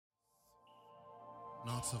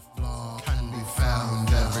Not a flaw can be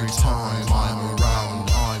found every time I'm around.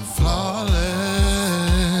 I'm flawless.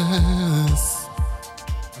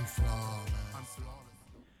 I'm flawless.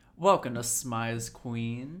 Welcome to Smize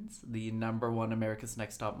Queens, the #1 America's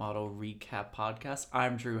Next Top Model recap podcast.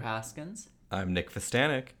 I'm Drew Haskins. I'm Nick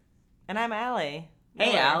Vistanek. And I'm Allie.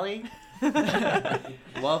 Hey, Allie.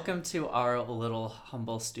 Welcome to our little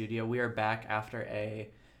humble studio. We are back after a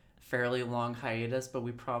fairly long hiatus, but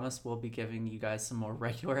we promise we'll be giving you guys some more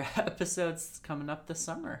regular episodes coming up this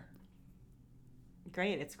summer.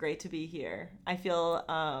 Great. It's great to be here. I feel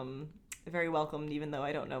very welcomed, even though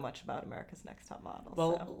I don't know much about America's Next Top Model.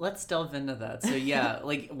 Well, let's delve into that. So yeah,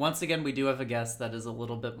 once again, we do have a guest that is a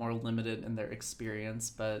little bit more limited in their experience,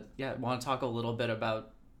 but yeah, want to talk a little bit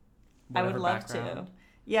about I would love background? to.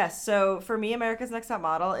 Yes. So for me, America's Next Top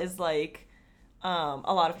Model is like a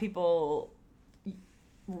lot of people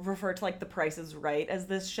refer to like The Price is Right as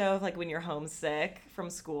this show, like when you're homesick from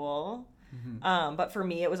school. Mm-hmm. But for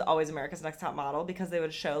me, it was always America's Next Top Model because they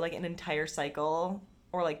would show like an entire cycle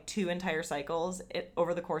or like 2 entire cycles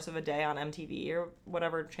over the course of a day on MTV or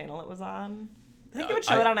whatever channel it was on. I think they would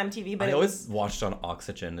show it on MTV, but I it always was... watched on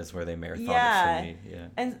Oxygen is where they marathoned Yeah. it for me. Yeah.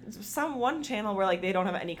 And one channel where like they don't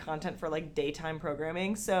have any content for like daytime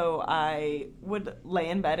programming, so I would lay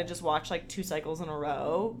in bed and just watch like 2 cycles in a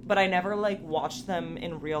row, but I never like watched them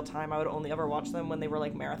in real time. I would only ever watch them when they were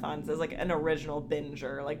like marathons as like an original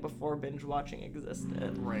binger, like before binge watching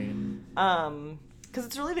existed. Right. Because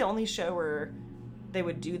it's really the only show where they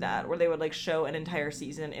would do that, where they would like show an entire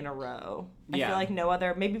season in a row. I Yeah. feel like no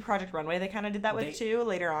other, maybe Project Runway they kind of did that with too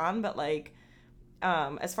later on, but like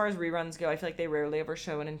as far as reruns go, I feel like they rarely ever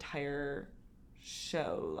show an entire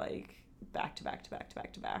show like back to back to back to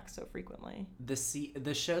back to back so frequently. The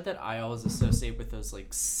show that I always associate with those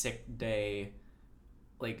like sick day,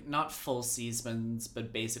 like not full seasons,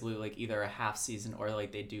 but basically like either a half season or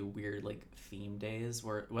like they do weird like theme days,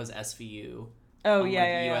 where it was SVU. Oh, on, yeah, like,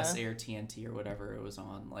 yeah, USA or TNT or whatever it was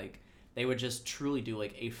on. Like they would just truly do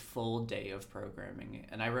like a full day of programming.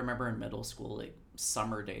 And I remember in middle school, like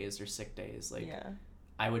summer days or sick days, like Yeah.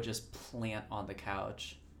 I would just plant on the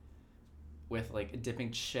couch with like dipping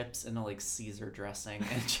chips into like Caesar dressing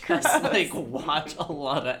and just like watch a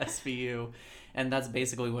lot of SVU. And that's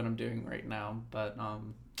basically what I'm doing right now. But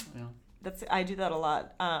you know. I do that a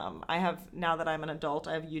lot. I have, now that I'm an adult,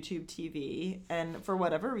 I have YouTube TV, and for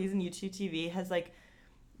whatever reason, YouTube TV has like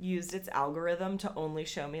used its algorithm to only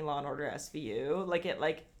show me Law and Order SVU. Like it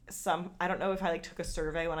like I don't know if I like took a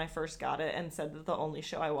survey when I first got it and said that the only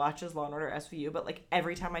show I watch is Law and Order SVU, but like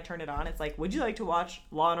every time I turn it on, it's like, would you like to watch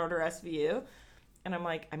Law and Order SVU? And I'm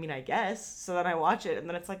like, I mean, I guess. So then I watch it, and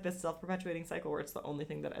then it's like this self-perpetuating cycle where it's the only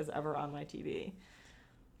thing that is ever on my TV.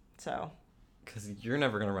 So... Because you're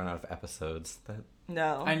never going to run out of episodes.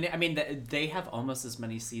 No. I mean, they have almost as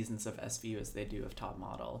many seasons of SVU as they do of Top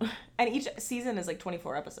Model. And each season is like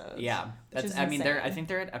 24 episodes. Yeah, which is I mean, insane. I think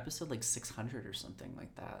they're at episode like 600 or something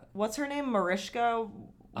like that. What's her name? Mariska,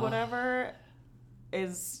 whatever,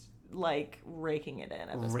 is like raking it in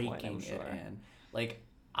at this point, I'm sure. Like,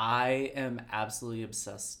 I am absolutely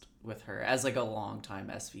obsessed with her as like a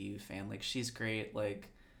longtime SVU fan. Like, she's great. Like,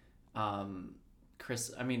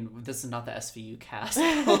 Chris, I mean, this is not the SVU cast.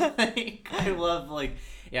 Like, I love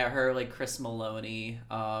her, like Chris Maloney,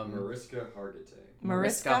 Mariska Hargitay.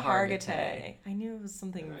 Mariska Hargitay. I knew it was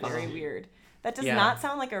something very weird. That does not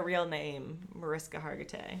sound like a real name, Mariska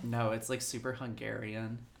Hargitay. No, it's like super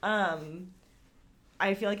Hungarian.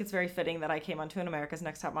 I feel like it's very fitting that I came onto an America's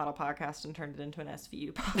Next Top Model podcast and turned it into an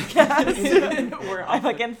SVU podcast. Where I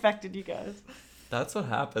like infected you guys. That's what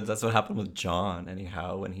happens. That's what happened with John,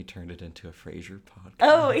 anyhow, when he turned it into a Frasier podcast.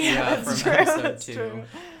 Oh, yeah, from that's true. episode That's 2. true.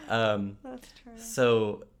 That's true.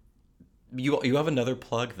 So you have another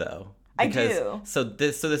plug, though. I do. So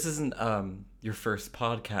this isn't your first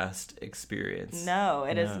podcast experience. No,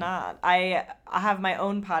 it is not. I have my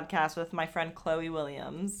own podcast with my friend Chloe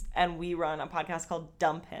Williams, and we run a podcast called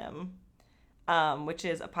Dump Him, which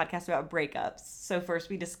is a podcast about breakups. So first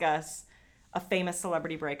we discuss a famous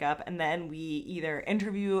celebrity breakup, and then we either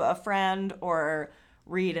interview a friend or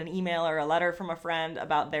read an email or a letter from a friend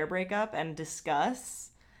about their breakup and discuss.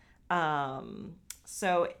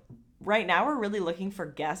 So right now we're really looking for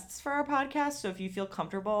guests for our podcast. So if you feel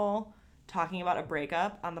comfortable talking about a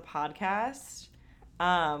breakup on the podcast,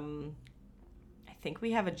 I think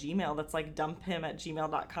we have a Gmail that's like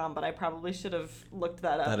dumphim@gmail.com, but I probably should have looked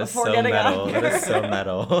that up That is before so getting metal. on That is so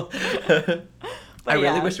metal. But I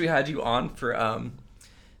really yeah. wish we had you on for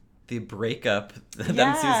the breakup that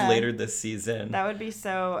Yeah. ensues later this season. That would be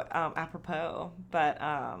so apropos. But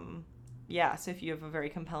yeah, so if you have a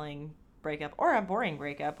very compelling breakup or a boring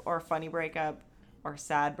breakup or a funny breakup or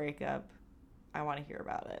sad breakup, I want to hear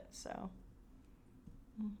about it. So.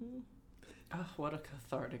 Oh, what a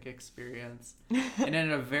cathartic experience. And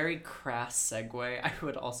in a very crass segue, I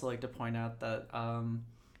would also like to point out that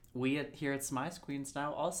we here at Smize Queens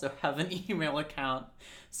now also have an email account.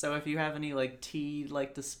 So if you have any like tea you'd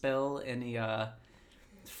like to spill, any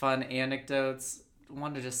fun anecdotes,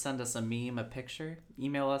 want to just send us a meme, a picture,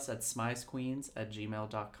 email us at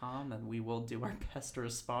smizequeens@gmail.com and we will do our best to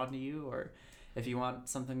respond to you. Or if you want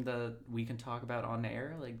something that we can talk about on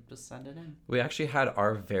air, like just send it in. We actually had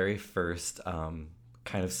our very first kind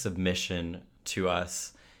of submission to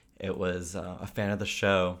us. It was a fan of the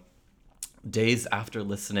show. Days after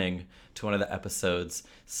listening to one of the episodes,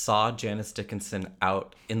 saw Janice Dickinson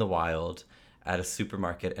out in the wild at a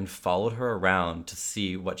supermarket and followed her around to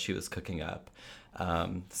see what she was cooking up.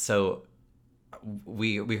 So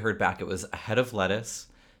we heard back it was a head of lettuce,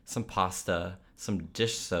 some pasta, some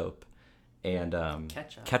dish soap, and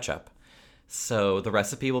ketchup. So the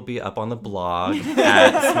recipe will be up on the blog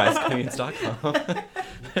at smizequeens.com.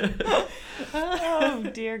 Oh,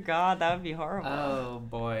 dear God, that would be horrible. Oh,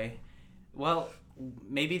 boy. Well,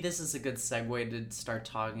 maybe this is a good segue to start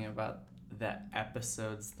talking about the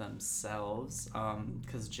episodes themselves,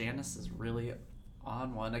 because Janice is really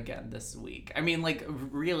on one again this week. I mean, like,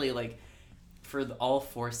 really, like, for all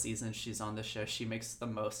 4 seasons she's on the show, she makes the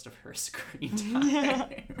most of her screen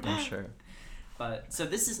time. I'm sure. But, so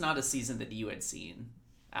this is not a season that you had seen,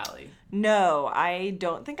 Allie. No, I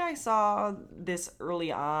don't think I saw this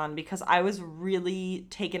early on because I was really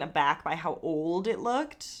taken aback by how old it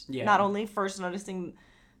looked. Yeah. Not only first noticing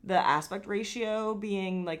the aspect ratio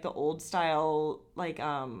being like the old style, like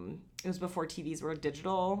it was before TVs were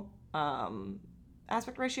digital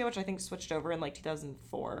aspect ratio, which I think switched over in like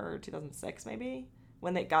 2004 or 2006 maybe,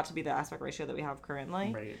 when it got to be the aspect ratio that we have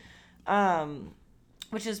currently. Right.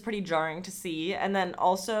 Which is pretty jarring to see. And then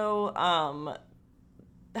also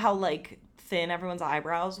how like thin everyone's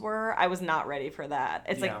eyebrows were. I was not ready for that.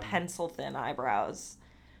 It's like pencil thin eyebrows.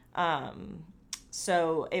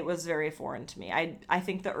 So it was very foreign to me. I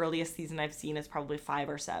think the earliest season I've seen is probably 5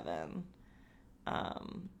 or 7.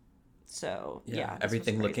 So yeah,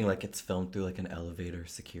 everything looking like it's filmed through like an elevator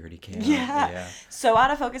security cam. Yeah. So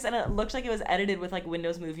out of focus, and it looked like it was edited with like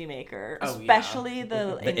Windows Movie Maker, especially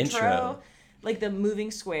the intro. Like the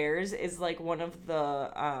moving squares is like one of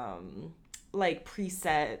the like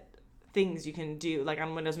preset things you can do like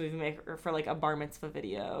on Windows Movie Maker for like a bar mitzvah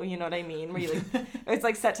video, you know what I mean, where you like it's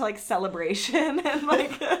like set to like celebration and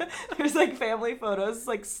like there's like family photos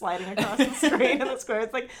like sliding across the screen in the square.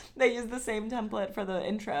 It's like they use the same template for the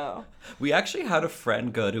intro. We actually had a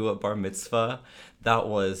friend go to a bar mitzvah that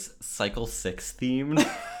was Cycle 6 themed.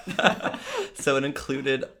 So it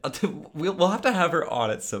included, we'll have to have her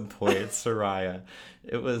on at some point, Soraya.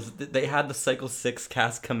 It was, they had the Cycle 6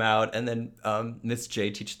 cast come out and then Miss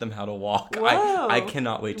J teach them how to walk. Whoa. I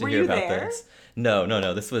cannot wait to Were hear you about there? this.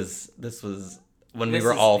 No. This was when we This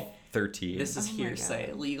were is- all 13. This is Oh my hearsay,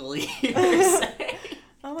 God. legally hearsay.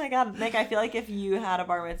 Oh my God, Nick, I feel like if you had a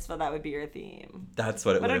bar mitzvah, that would be your theme. That's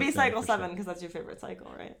what it But would it'd be have been, Cycle for 7 sure. because that's your favorite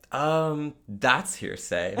cycle, right? That's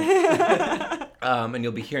hearsay. And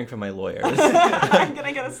you'll be hearing from my lawyers. I'm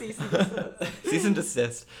gonna get a cease and desist. Cease and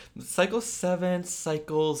desist. Cycle 7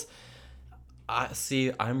 cycles.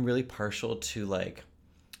 I'm really partial to like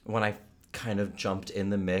when I kind of jumped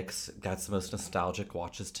in the mix. That's the most nostalgic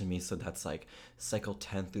watches to me. So that's like cycle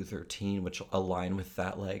 10 through 13, which align with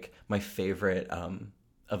that like my favorite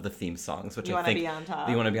of the theme songs, which You I Wanna think Be on Top.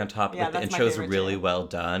 You Want to Be on Top. Yeah, Like the that's my intro is favorite really too. well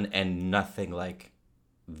done and nothing like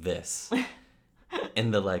this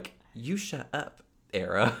in the like you shut up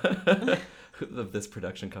era of this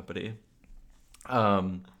production company.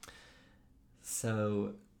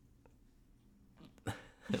 So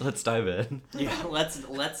let's dive in. Yeah,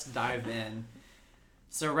 let's dive in.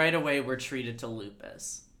 So right away we're treated to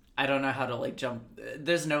lupus. I don't know how to like jump.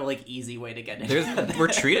 There's no like easy way to get into We're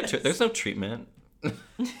treated to it. There's no treatment. Whoa.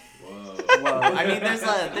 Whoa. I mean, there's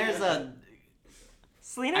a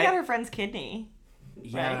Selena got her friend's kidney.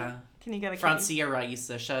 yeah. Right? Can you get a kidney? Francia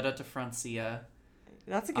Raisa. Shout out to Francia.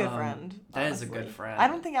 That's a good friend. That is a good honestly. friend. I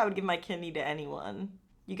don't think I would give my kidney to anyone.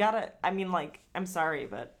 You gotta, I mean, like, I'm sorry,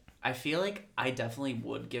 but I feel like I definitely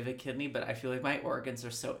would give a kidney, but I feel like my organs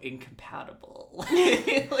are so incompatible.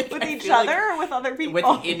 Like, with I each feel like- other or with other people?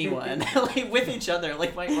 with anyone. Like with each other.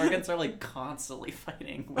 Like my organs are like constantly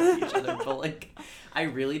fighting with each other. But like I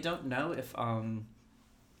really don't know if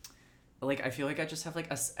like I feel like I just have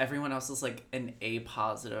like everyone else is like an A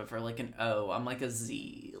positive or like an O. I'm like a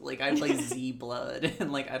Z. Like I have like Z blood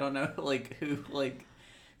and like I don't know like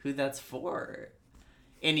who that's for.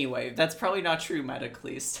 Anyway, that's probably not true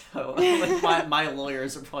medically, so like my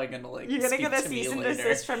lawyers are probably gonna like. You're gonna speak get a to me cease and later.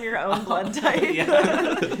 desist from your own blood type.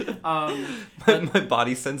 Yeah. My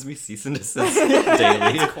body sends me cease and desist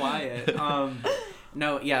daily. It's quiet.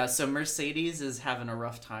 No, yeah, so Mercedes is having a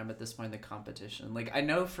rough time at this point in the competition. Like, I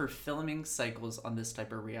know for filming cycles on this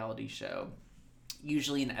type of reality show,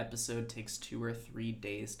 usually an episode takes 2 or 3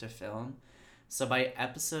 days to film. So by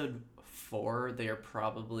episode 4, they are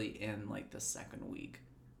probably in, like, the second week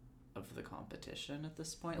of the competition at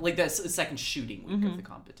this point. Like, the second shooting week of the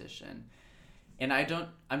competition. And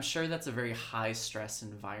I'm sure that's a very high-stress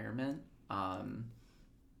environment. And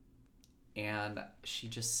she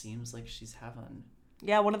just seems like she's having...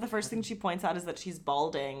 Yeah, one of the first things she points out is that she's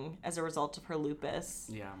balding as a result of her lupus.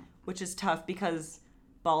 Yeah. Which is tough because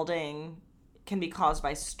balding can be caused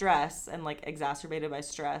by stress and like exacerbated by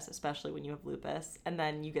stress, especially when you have lupus. And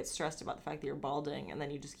then you get stressed about the fact that you're balding and then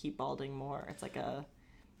you just keep balding more. It's like a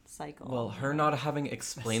cycle. Well, her not having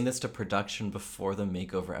explained this to production before the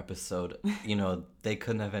makeover episode, you know, they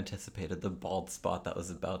couldn't have anticipated the bald spot that was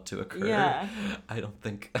about to occur. Yeah. I don't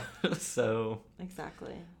think so.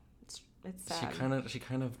 Exactly. It's sad. She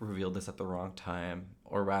kind of revealed this at the wrong time,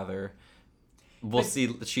 or rather, we'll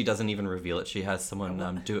see. She doesn't even reveal it. She has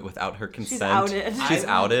someone do it without her consent. She's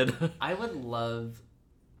outed. I would love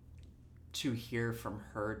to hear from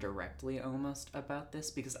her directly almost about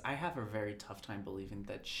this, because I have a very tough time believing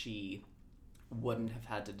that she wouldn't have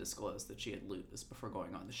had to disclose that she had lupus before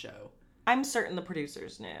going on the show. I'm certain the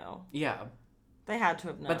producers knew. Yeah. They had to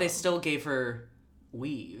have known. But they still gave her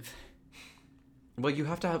weave. Well, you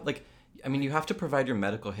have to have, like, I mean, you have to provide your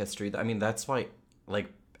medical history. I mean, that's why,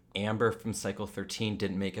 like, Amber from Cycle 13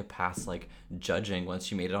 didn't make it past, like, judging once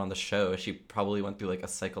she made it on the show. She probably went through, like, a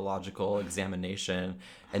psychological examination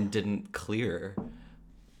and didn't clear.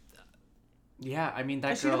 Yeah, I mean,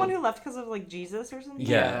 that Is she the one who left because of, like, Jesus or something?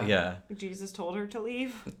 Yeah. Jesus told her to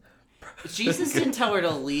leave? Jesus didn't tell her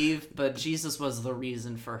to leave, but Jesus was the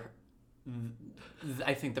reason for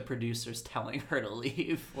I think the producers telling her to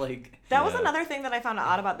leave. Like, that was another thing that I found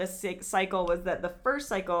odd about this cycle, was that the first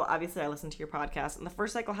cycle, obviously I listened to your podcast, and the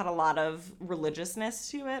first cycle had a lot of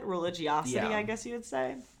religiousness to it, religiosity, I guess you would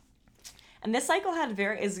say. And this cycle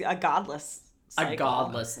is a godless cycle. A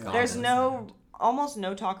godless. There's almost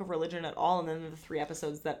no talk of religion at all in the 3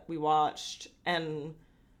 episodes that we watched, and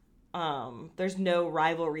there's no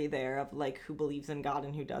rivalry there of like who believes in God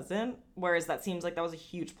and who doesn't, whereas that seems like that was a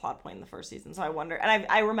huge plot point in the first season. So I wonder, and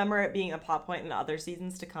I remember it being a plot point in other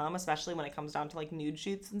seasons to come, especially when it comes down to like nude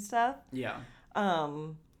shoots and stuff. Yeah.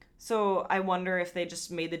 So I wonder if they just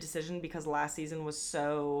made the decision because last season was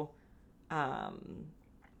so run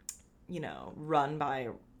by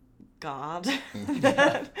God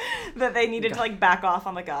that they needed to like back off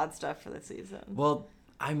on the God stuff for the season. Well,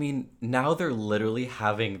 I mean, now they're literally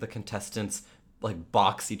having the contestants like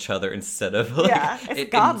box each other instead of like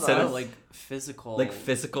it's godless. instead of like physical.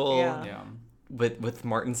 Yeah. With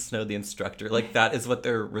Martin Snow, the instructor, like that is what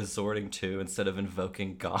they're resorting to instead of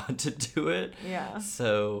invoking God to do it. Yeah.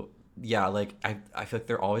 So yeah, like I feel like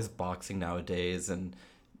they're always boxing nowadays, and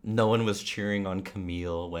no one was cheering on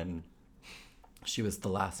Camille when she was the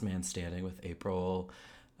last man standing with April.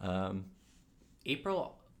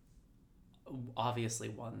 April obviously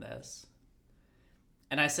won this.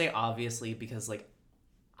 And I say obviously because like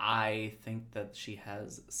I think that she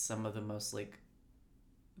has some of the most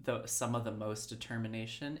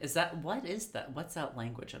determination. What's that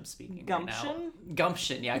language I'm speaking Gumption? right now?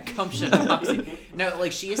 Gumption, yeah, gumption. No,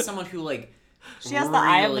 like she is someone who like she has the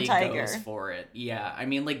eye of the tiger. Goes for it. Yeah, I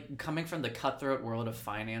mean, like coming from the cutthroat world of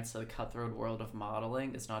finance to the cutthroat world of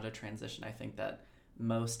modeling is not a transition I think that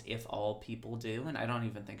most, if all, people do, and I don't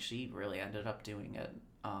even think she really ended up doing it.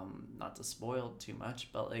 Not to spoil too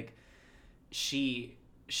much, but like she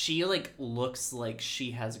like looks like she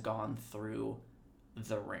has gone through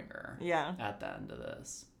the ringer. Yeah. At the end of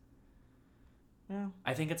this. Yeah.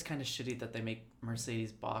 I think it's kind of shitty that they make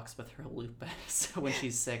Mercedes box with her lupus when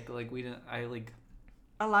she's sick. Like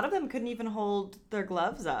a lot of them couldn't even hold their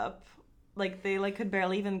gloves up. Like they like could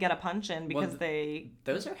barely even get a punch in because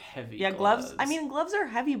those are heavy. Yeah, gloves. I mean, gloves are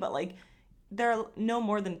heavy, but like they're no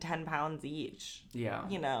more than 10 pounds each. Yeah.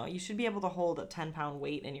 You know, you should be able to hold a 10-pound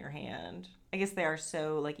weight in your hand. I guess they are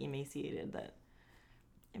so like emaciated that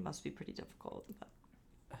it must be pretty difficult. But...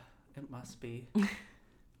 It must be.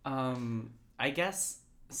 I guess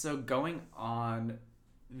so. Going on,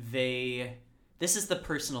 this is the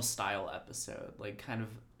personal style episode. Like kind of.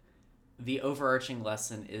 The overarching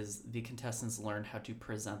lesson is the contestants learn how to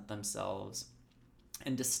present themselves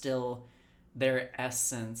and distill their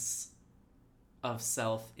essence of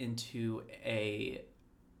self into a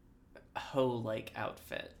hoe-like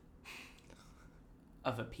outfit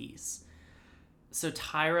of a piece. So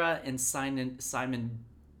Tyra and Simon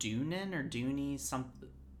Doonan or Dooney,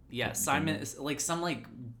 Simon is like some like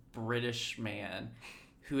British man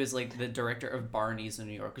who is like the director of Barney's in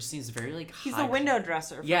New York, which seems very like He's high. the window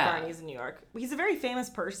dresser for Yeah. Barney's in New York. He's a very famous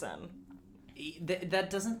person. That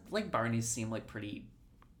doesn't like Barney's seem like pretty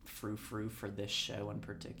frou-frou for this show in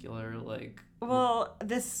particular. Like, Well,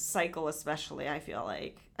 this cycle especially, I feel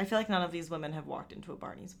like none of these women have walked into a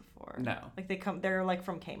Barney's before. no. Like they're like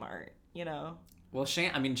from Kmart, you know. Well,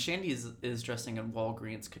 Shandy is dressing in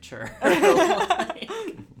Walgreens couture. Like,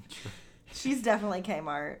 She's definitely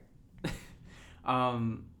Kmart.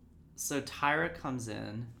 so Tyra comes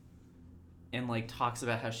in and like talks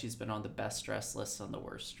about how she's been on the best dress list and the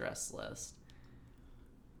worst dress list.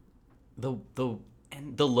 The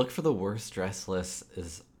look for the worst dress list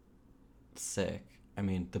is sick. I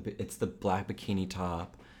mean, it's the black bikini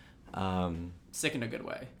top. Sick in a good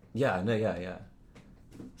way. Yeah.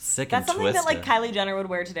 Sick That's and something twisted. that like Kylie Jenner would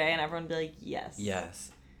wear today, and everyone would be like, yes.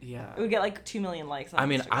 Yes. Yeah. It would get like 2 million likes. On I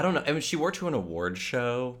mean, Instagram. I don't know. I mean, she wore to an award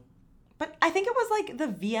show. But I think it was like the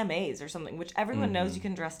VMAs or something, which everyone knows you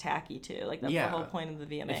can dress tacky to. Like that's Yeah. the whole point of the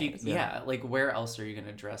VMAs. If you, like where else are you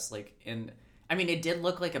gonna dress like in? I mean, it did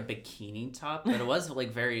look like a bikini top, but it was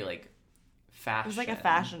like very like fashion. It was like a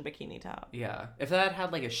fashion bikini top. Yeah, if that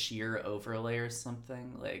had like a sheer overlay or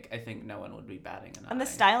something, like I think no one would be batting an eye. And the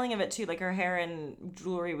styling of it too, like her hair and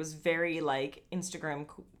jewelry was very like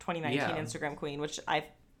 2019 Yeah. Instagram queen, which I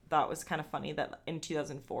thought was kind of funny that in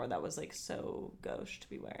 2004 that was like so gauche to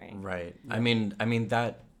be wearing. Right. I mean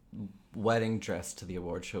that wedding dress to the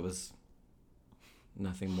award show was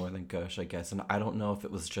nothing more than gauche, I guess. And I don't know if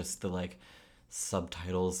it was just the like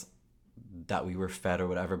subtitles that we were fed or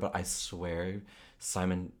whatever, but I swear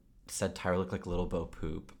Simon said Tyra looked like Little Bo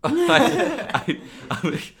Poop.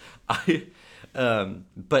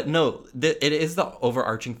 But no, it is the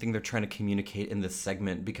overarching thing they're trying to communicate in this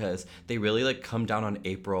segment, because they really like come down on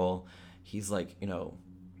April. He's like, you know,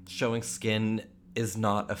 showing skin is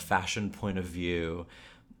not a fashion point of view,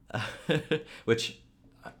 which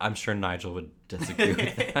I'm sure Nigel would disagree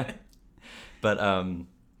with that. But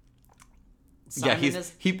yeah,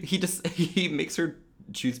 he makes her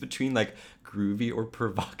choose between like groovy or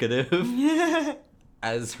provocative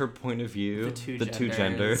as her point of view. The two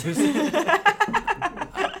genders.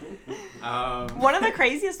 One of the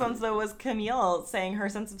craziest ones though was Camille saying her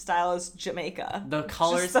sense of style is Jamaica. The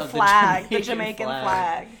colors Just the of flag, the the Jamaican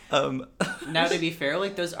flag. Now, to be fair,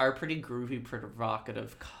 like those are pretty groovy,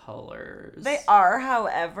 provocative colors. They are,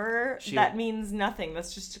 however, She- that means nothing.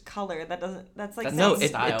 That's just a color. That doesn't. That's like That's No, not it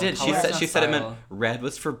style. did. Color's She not said it meant style. red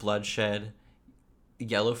was for bloodshed,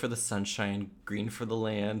 yellow for the sunshine, green for the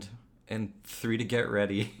land, and 3 to get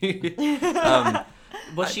ready.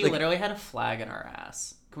 Well, she like- literally had a flag in her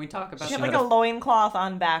ass. Can we talk about she had that? like a loincloth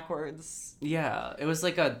on backwards. Yeah, it was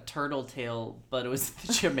like a turtle tail, but it was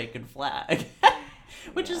the Jamaican flag,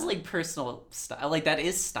 which is like personal style. Like that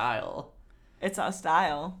is style. It's a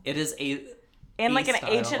style. It is And like an style.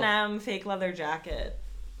 H&M fake leather jacket.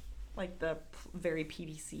 Like the very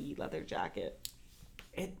PVC leather jacket.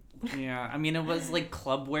 Yeah, I mean, it was like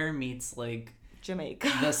clubwear meets like Jamaica.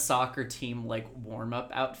 the soccer team like warm up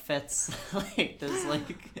outfits, like those like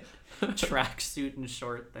tracksuit and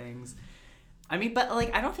short things. I mean, but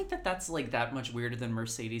like I don't think that's like that much weirder than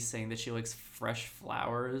Mercedes saying that she likes fresh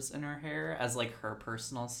flowers in her hair as like her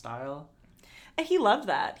personal style. And he loved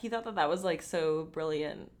that. He thought that was like so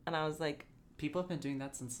brilliant. And I was like, People have been doing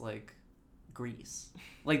that since like Greece,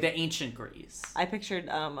 like the ancient Greece. I pictured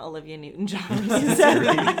Olivia Newton-John.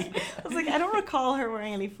 I was like, I don't recall her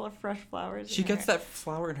wearing any fresh flowers. She in her gets hair. that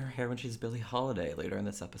flower in her hair when she's Billie Holiday later in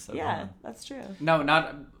this episode. Yeah, huh? that's true. No,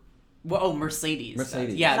 not. Well, oh, Mercedes.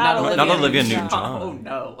 Mercedes. Yeah, Not not, Olivia Olivia Newton-John. Newton-John.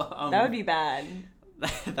 Oh no. That would be bad.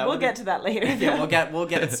 that We'll would get be- to that later. Yeah, we'll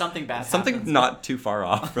get something bad. Something happens. not too far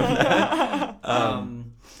off from that.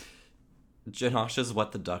 Um, Janasha's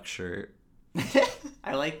What the Duck shirt.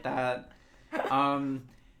 I like that.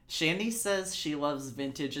 Shandy says she loves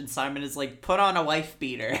vintage, and Simon is like, put on a wife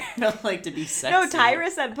beater, like to be sexy. No, Tyra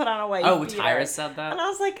said put on a white Oh, beater. Tyra said that. And I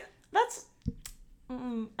was like, that's.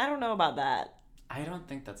 I don't know about that. I don't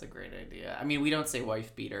think that's a great idea. I mean, we don't say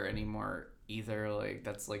wife beater anymore either. Like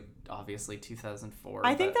that's like obviously 2004.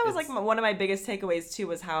 I think but that was like it's- one of my biggest takeaways too,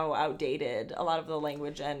 was how outdated a lot of the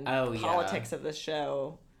language and Oh, yeah. politics of the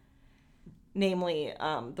show. Namely,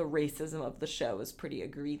 the racism of the show is pretty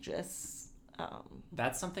egregious.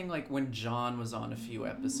 That's something like when John was on a few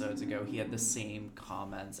episodes ago, he had the same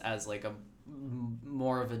comments as like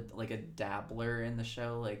more of a dabbler in the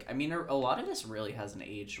show. Like, I mean, a lot of this really hasn't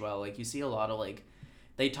aged well. Like, you see a lot of like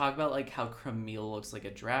They talk about like how Camille looks like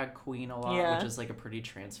a drag queen a lot, Yeah. which is like a pretty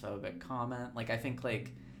transphobic comment. Like I think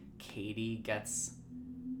like Katie gets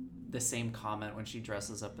the same comment when she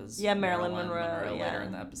dresses up as Marilyn Monroe, yeah. later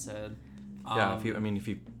in the episode. Yeah, if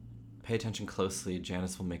you pay attention closely,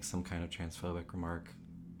 Janice will make some kind of transphobic remark.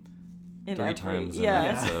 In 3 every, times in yeah.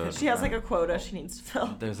 an episode. She has like a quota she needs to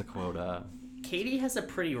fill. There's a quota. Katie has a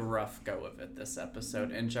pretty rough go of it this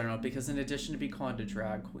episode in general because in addition to being called a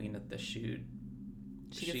drag queen at the shoot,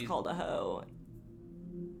 She gets called a hoe.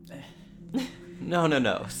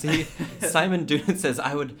 No. See, Simon Doonan says,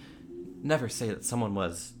 I would never say that someone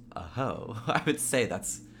was a hoe. I would say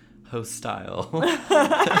that's hoe style.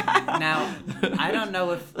 Now, I don't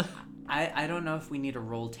know if we need to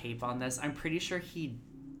roll tape on this. I'm pretty sure he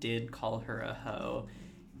did call her a hoe.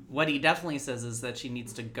 What he definitely says is that she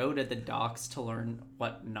needs to go to the docks to learn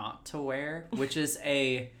what not to wear, which is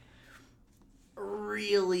a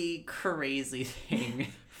really crazy thing.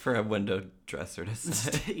 For a window dresser to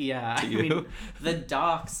say. Yeah, to I you. mean, the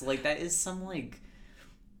docks, like, that is some, like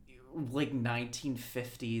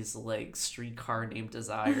 1950s, like, Streetcar Named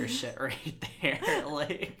Desire shit right there,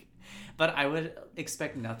 like... But I would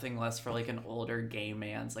expect nothing less for, like, an older gay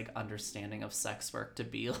man's, like, understanding of sex work to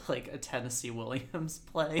be, like, a Tennessee Williams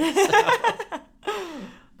play, so...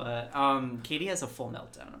 But, Katie has a full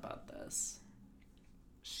meltdown about this.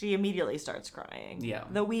 She immediately starts crying. Yeah.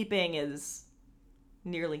 The weeping is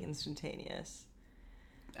nearly instantaneous.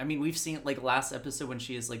 I mean, we've seen, like, last episode when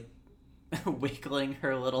she is, like, wiggling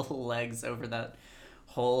her little legs over that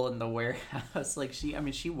hole in the warehouse. Like,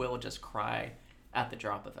 she will just cry at the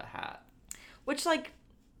drop of a hat. Which, like,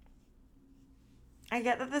 I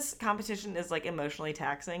get that this competition is, like, emotionally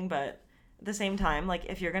taxing, but at the same time, like,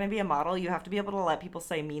 if you're going to be a model, you have to be able to let people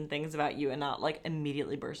say mean things about you and not, like,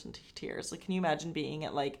 immediately burst into tears. Like, can you imagine being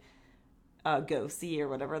at, like, Go-See or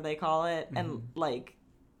whatever they call it, and, like,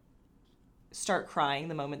 start crying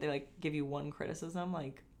the moment they, like, give you one criticism?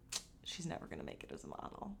 Like, she's never going to make it as a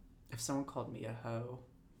model. If someone called me a hoe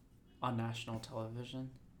on national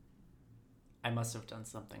television, I must have done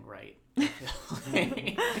something right. I feel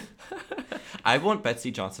like. I want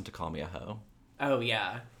Betsy Johnson to call me a hoe. Oh,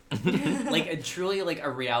 yeah. Like, truly, like, a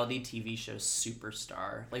reality TV show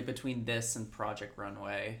superstar. Like, between this and Project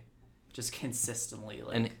Runway, just consistently,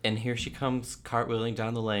 like... And here she comes cartwheeling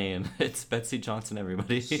down the lane. It's Betsy Johnson,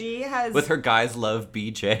 everybody. She has... With her Guys Love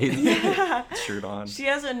BJ shirt on. She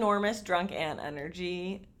has enormous drunk aunt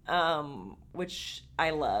energy, which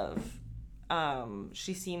I love.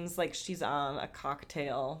 She seems like she's on a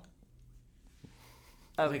cocktail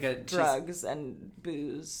of Like drugs and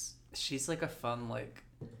booze. She's, like, a fun, like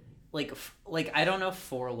I don't know if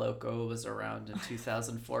Four Loko was around in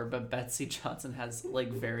 2004, but Betsy Johnson has like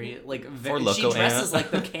very Four Loko she dresses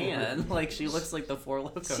aunt. like the can, like she looks like the Four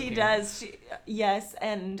Loko. She can. does. Yes,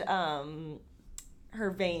 and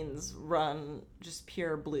her veins run just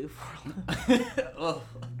pure blue Four Loko.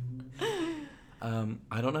 Ugh.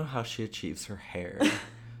 I don't know how she achieves her hair.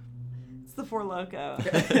 It's the Four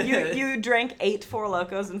Loko. you drink 8 Four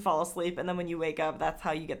Locos and fall asleep, and then when you wake up, that's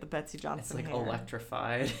how you get the Betsy It's Johnson like hair.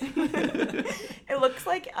 electrified. It looks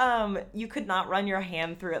like you could not run your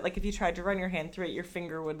hand through it. Like if you tried to run your hand through it, your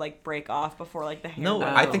finger would like break off before like the hair. No, would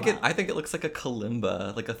I fall think out. it looks like a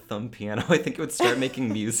kalimba, like a thumb piano. I think it would start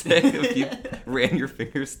making music if you ran your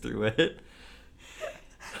fingers through it.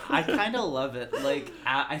 I kind of love it. Like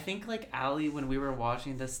I think like Allie, when we were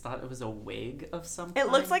watching this, thought it was a wig of some kind.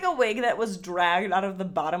 It looks like a wig that was dragged out of the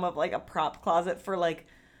bottom of like a prop closet for like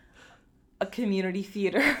a community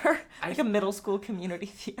theater, like a middle school community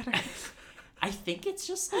theater. I think it's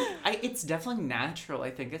just like it's definitely natural.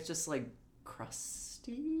 I think it's just like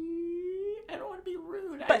crusty. I don't want to be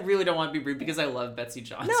rude. I really don't want to be rude because I love Betsy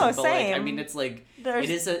Johnson. No, but like I same. mean, it's like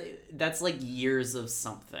There's- that's like years of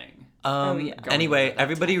something. yeah. Anyway, Going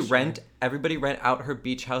over that everybody rent out her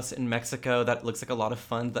beach house in Mexico. That looks like a lot of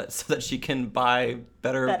fun. So that she can buy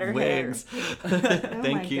better wigs. Thank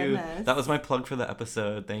my you. goodness. That was my plug for the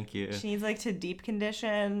episode. Thank you. She needs like to deep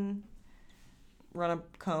condition, run a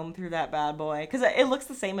comb through that bad boy because it looks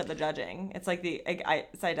the same at the judging. It's like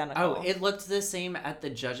it's identical. Oh, it looked the same at the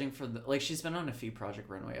judging for the like she's been on a few Project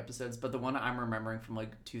Runway episodes, but the one I'm remembering from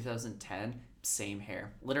like 2010, same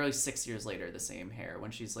hair. Literally 6 years later, the same hair when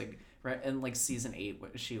she's like right in like season 8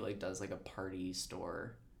 when she like does like a party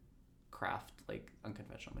store craft like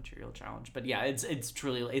unconventional material challenge. But yeah, it's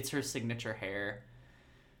truly it's her signature hair.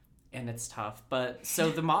 And it's tough. But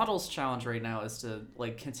so the models challenge right now is to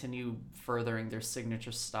like continue furthering their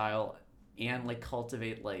signature style and like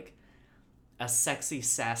cultivate like a sexy,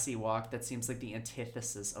 sassy walk that seems like the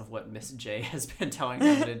antithesis of what Miss J has been telling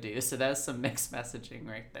them to do. So that's some mixed messaging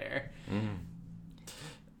right there.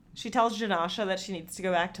 She tells Janasha that she needs to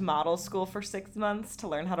go back to model school for 6 months to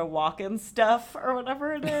learn how to walk and stuff or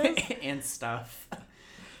whatever it is. And stuff.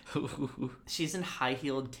 She's in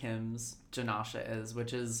high-heeled Timbs, Janasha is,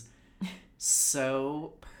 which is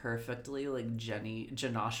so perfectly like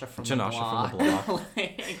Janasha from the block.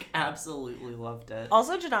 Like, absolutely loved it.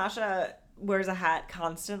 Also, Janasha wears a hat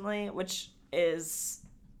constantly, which is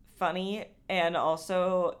funny and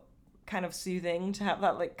also kind of soothing to have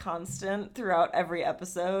that like constant throughout every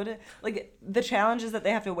episode. Like the challenge is that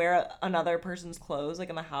they have to wear another person's clothes like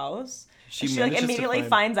in the house. She like immediately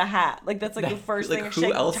finds a hat. Like that's like the first like, thing who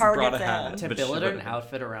she else brought a targets hat? him. To But build she an wouldn't.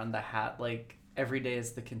 outfit around the hat, like every day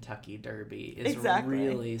is the Kentucky Derby, is Exactly.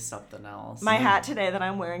 really something else. My hat today that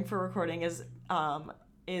I'm wearing for recording is an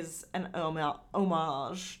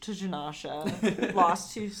homage to Janasha.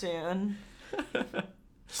 Lost too soon.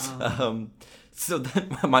 So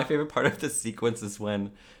then my favorite part of this sequence is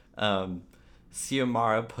when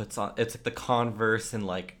Xiomara puts on, it's like the Converse and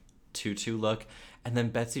like tutu look, and then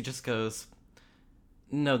Betsy just goes,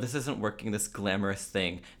 no, this isn't working, this glamorous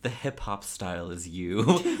thing. The hip-hop style is you.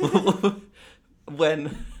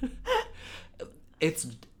 When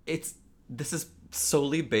this is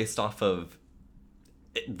solely based off of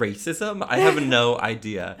racism. I have no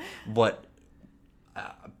idea what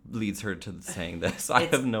leads her to saying this. I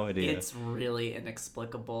have no idea. It's really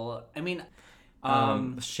inexplicable. I mean,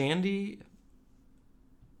 Shandy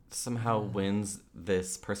somehow wins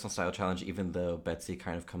this personal style challenge, even though Betsy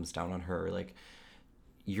kind of comes down on her. Like,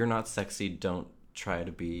 you're not sexy. Don't try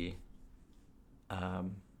to be.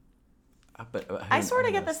 But I sort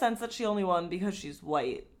of get the sense that she only won because she's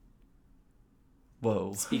white.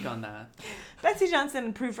 Whoa. speak on that. Betsy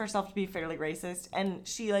Johnson proved herself to be fairly racist, and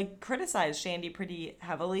she like criticized Shandy pretty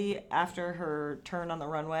heavily after her turn on the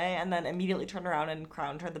runway, and then immediately turned around and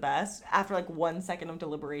crowned her the best after like 1 second of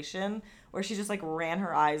deliberation, where she just like ran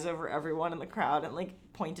her eyes over everyone in the crowd and like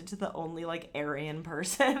pointed to the only like Aryan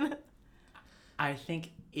person. I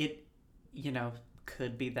think it,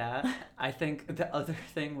 could be that. I think the other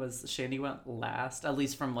thing was Shandy went last, at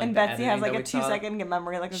least from like And the Betsy has editing like that a we 2 saw. second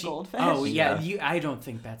memory like a goldfish. Oh yeah, Yeah. I don't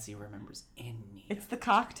think Betsy remembers any. It's the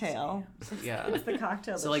cocktail. Yeah. It's the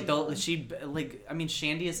cocktail. So like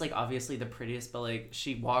Shandy is like obviously the prettiest, but like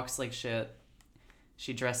she walks like shit.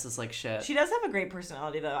 She dresses like shit. She does have a great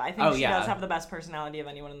personality though. I think Oh, she yeah. does have the best personality of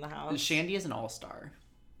anyone in the house. Shandy is an all-star.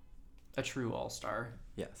 A true all-star.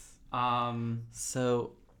 Yes. Um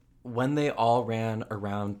So when they all ran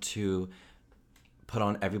around to put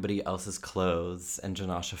on everybody else's clothes and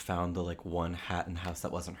Janasha found the like one hat in house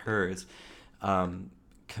that wasn't hers,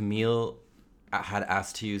 Camille had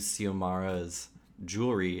asked to use Xiomara's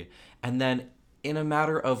jewelry, and then in a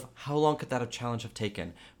matter of how long could that challenge have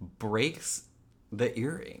taken, breaks the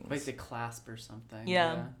earrings. like the clasp or something.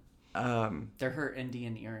 Yeah. They're her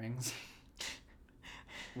Indian earrings.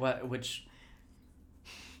 What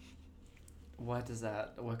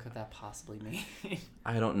could that possibly mean?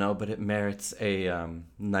 I don't know, but it merits a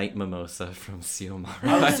night mimosa from Xiomara.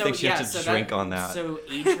 Oh, I so, think she yeah, has to so drink on that. So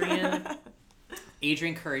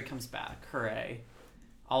Adrian Curry comes back. Hooray.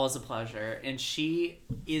 All is a pleasure. And she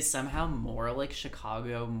is somehow more like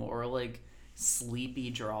Chicago, more like sleepy,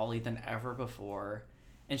 drawly than ever before.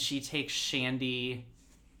 And she takes Shandy,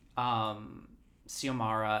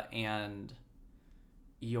 Xiomara, and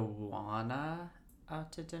Ioana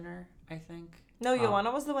out to dinner, I think. No,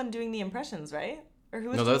 Joanna was the one doing the impressions, right? Or who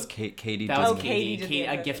was No, that doing- was Katie. That was doing it. Katie Katie, did the a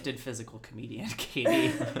impression. gifted physical comedian,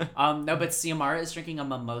 Katie. No, but Xiomara is drinking a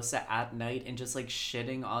mimosa at night and just like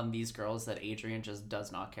shitting on these girls that Adrian just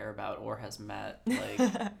does not care about or has met.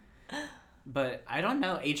 Like, but I don't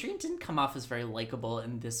know. Adrian didn't come off as very likable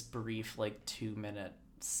in this brief like 2-minute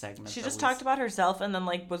segment. She that just was- talked about herself and then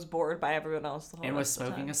like was bored by everyone else the whole and was rest of the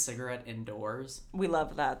smoking time. a cigarette indoors. We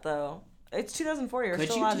love that though. It's 2004. You're Could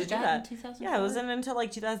still you allowed do to do that that. in 2004? Yeah, it wasn't until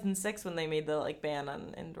like 2006 when they made the like ban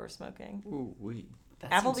on indoor smoking. Ooh, wee.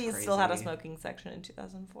 That seems Applebee's still had a crazy. smoking section in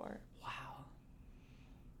 2004. Wow.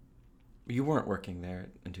 You weren't working there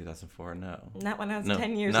in 2004, no. Not when I was No,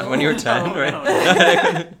 10 years not old. when you were 10, No,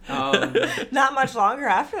 right? no, Not much longer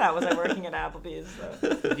after that was I working at Applebee's.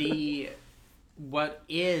 So. What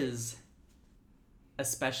is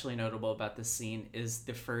especially notable about this scene is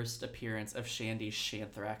the first appearance of Shandy's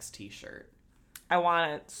Shanthrax t-shirt. I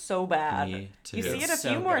want it so bad. Me too. You see it a So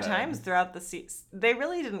few more good. times throughout the season. They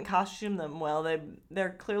really didn't costume them well. They're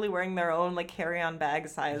clearly wearing their own like carry-on bag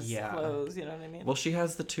size Yeah. clothes. You know what I mean? Well, she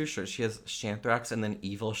has the two shirts. She has Shanthrax and then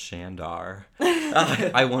Evil Shandar.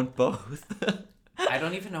 I want both. I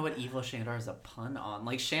don't even know what Evil Shandar is a pun on.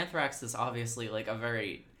 Like, Shanthrax is obviously like a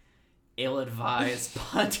very ill-advised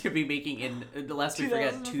pod to be making in, lest we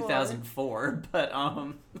forget, 2004. But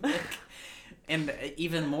like, and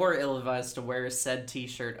even more ill-advised to wear said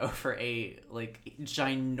t-shirt over a like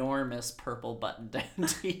ginormous purple button-down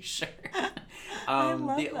t-shirt. I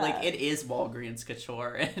love that. Like, it is Walgreens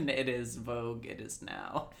couture, and it is Vogue. It is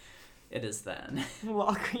now. It is then.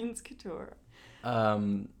 Walgreens couture.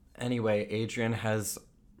 Anyway, Adrian has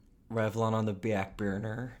Revlon on the back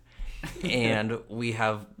burner, and we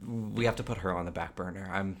have to put her on the back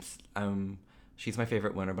burner. She's my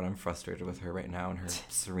favorite winner, but I'm frustrated with her right now and her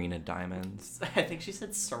Serena diamonds. I think she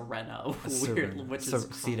said Serena, which is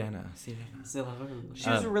Sirena. She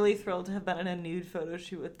was really thrilled to have been in a nude photo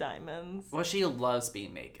shoot with diamonds. Well, she loves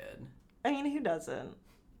being naked. I mean, who doesn't?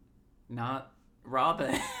 Not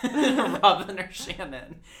Robin. Robin or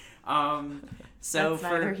Shannon. So that's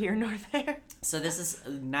neither here nor there. So this is,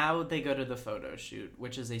 now they go to the photo shoot,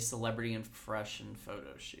 which is a celebrity impression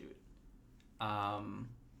photo shoot.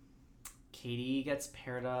 Katie gets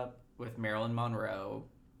paired up with Marilyn Monroe.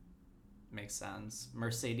 Makes sense.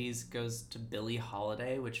 Mercedes goes to Billie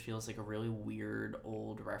Holiday, which feels like a really weird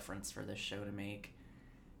old reference for this show to make.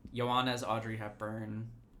 Joanna as Audrey Hepburn.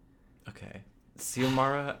 Okay.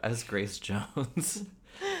 Xiomara as Grace Jones.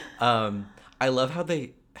 I love how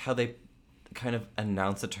they kind of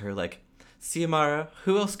announce it to her like, Xiomara,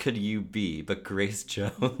 who else could you be but Grace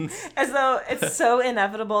Jones? As though it's so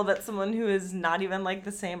inevitable that someone who is not even like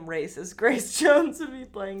the same race as Grace Jones would be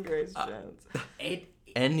playing Grace Jones.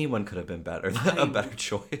 Anyone could have been better. A better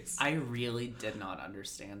choice. I really did not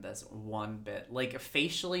understand this one bit. Like,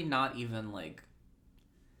 facially, not even like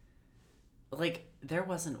there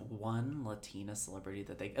wasn't one Latina celebrity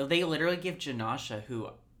that they literally give Janasha, who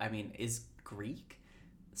I mean is Greek,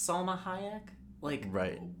 Salma Hayek. Like,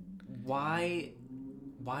 right. Why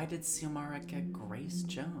did Xiomara get Grace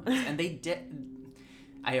Jones? And they did.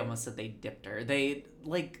 I almost said they dipped her. They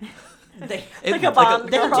like a Bond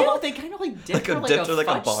girl. They kind of like dipped her like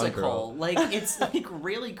a Bond girl. Like, it's like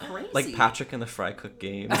really crazy. Like Patrick in the Fry Cook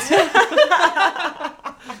Games.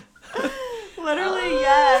 Literally,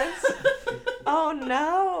 yes. Oh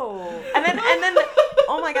no. And then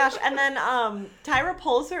oh my gosh. And then Tyra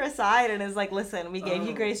pulls her aside and is like, listen, we gave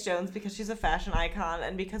you Grace Jones because she's a fashion icon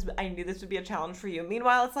and because I knew this would be a challenge for you.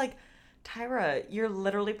 Meanwhile, it's like, Tyra, you're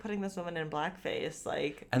literally putting this woman in blackface,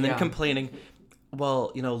 like. And then complaining,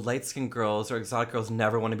 well, light-skinned girls or exotic girls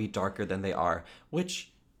never want to be darker than they are, which.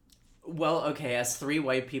 Well, okay, as three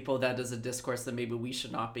white people, that is a discourse that maybe we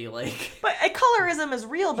should not be like. But colorism is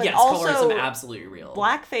real, but yes, also colorism absolutely real.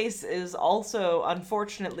 Blackface is also,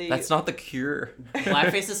 unfortunately. That's not the cure.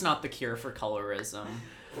 Blackface is not the cure for colorism.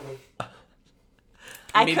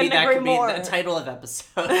 Maybe that could be the title of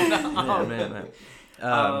episode.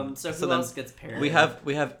 So who else gets paired? We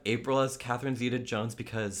have April as Catherine Zeta-Jones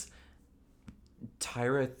because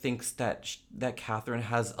Tyra thinks that Catherine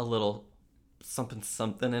has a little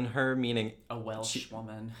something in her, meaning a Welsh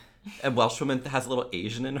woman. A Welsh woman has a little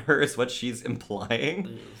Asian in her is what she's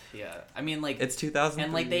implying. Yeah, I mean, like, it's 2000,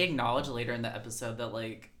 and like they acknowledge later in the episode that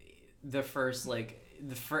like the first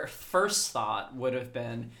thought would have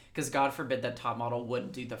been, because God forbid that Top Model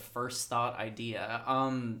wouldn't do the first thought idea,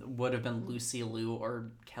 would have been Lucy Liu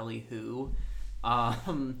or Kelly Hu.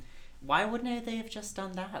 Why wouldn't they have just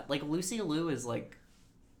done that? Like, Lucy Liu is like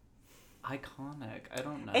iconic. I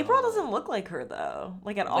don't know. April doesn't look like her though,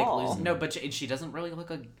 like at all. Lucy, no, but she doesn't really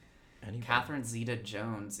look like Catherine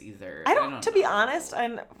Zeta-Jones either. I don't to be honest,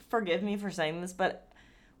 and forgive me for saying this, but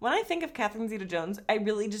when I think of Catherine Zeta-Jones, I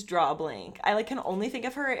really just draw a blank. I can only think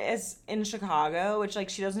of her as in Chicago, which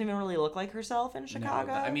she doesn't even really look like herself in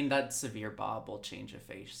Chicago. No, I mean, that severe bob will change a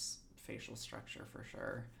facial structure for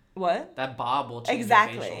sure. What? That bob will change a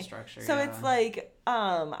facial structure. So it's like,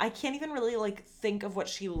 I can't even really think of what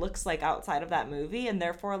she looks like outside of that movie, and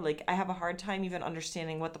therefore I have a hard time even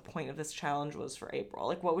understanding what the point of this challenge was for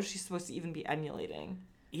April. What was she supposed to even be emulating?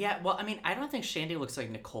 Yeah, well, I mean, I don't think Shandy looks like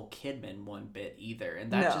Nicole Kidman one bit either,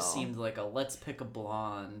 and that just seems like a let's pick a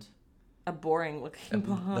blonde. A boring looking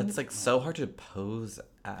blonde. That's so hard to pose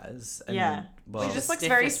as. And, yeah. Well, she just looks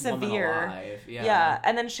very severe. Yeah.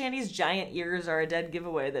 And then Shandy's giant ears are a dead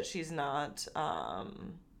giveaway that she's not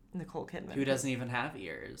Nicole Kidman. Who doesn't even have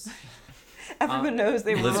ears. Everyone knows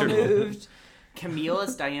they were removed. Camille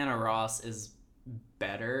as Diana Ross is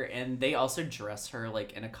better, and they also dress her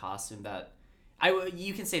in a costume that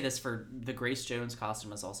you can say this for the Grace Jones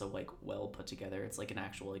costume is also well put together. It's an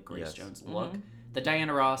actual Grace Jones look. Mm-hmm. The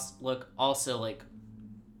Diana Ross look also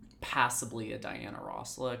passably a Diana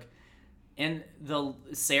Ross look, and the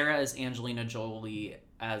Sarah as Angelina Jolie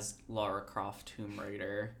as Lara Croft Tomb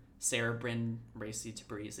Raider. Sarah Bryn Racy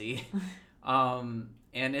Tabrizi.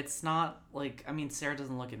 And it's not like, I mean, Sarah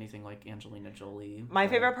doesn't look anything like Angelina Jolie. My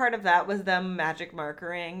but- favorite part of that was them magic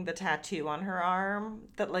markering the tattoo on her arm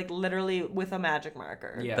that, like, literally with a magic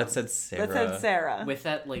marker. Yeah. That said Sarah. That said Sarah. With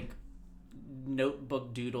that, like,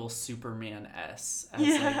 notebook doodle Superman S. As,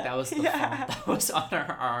 Yeah, like, that was the yeah. font that was on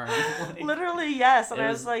her arm. Like, Literally, yes. And It I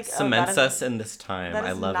was was like, Cements that is, us in this time. that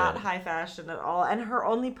I is love not it. high fashion at all. And her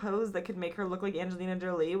only pose that could make her look like Angelina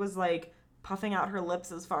Jolie was, like, puffing out her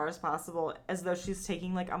lips as far as possible, as though she's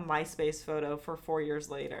taking, like, a MySpace photo for 4 years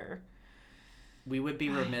later. we would be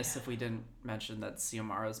remiss if we didn't mention that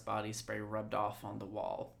Xiomara's body spray rubbed off on the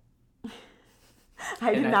wall. I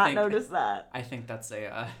did And I not think- notice that. I think that's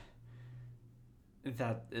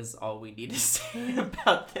that is all we need to say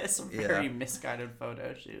about this very misguided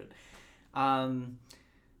photo shoot.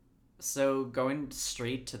 So going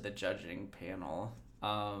straight to the judging panel,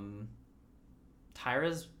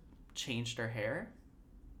 Tyra's changed her hair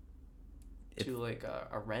to like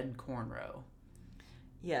a red cornrow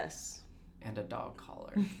Yes. and a dog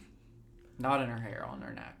collar. Not in her hair, on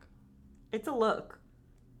her neck. It's a look.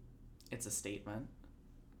 It's a statement.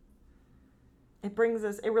 It brings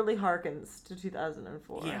us, it really harkens to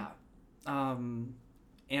 2004. Yeah.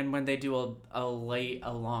 And when they do a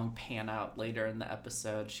long pan out later in the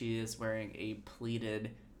episode, she is wearing a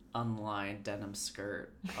pleated, unlined denim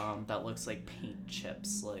skirt that looks like paint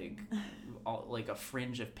chips, like a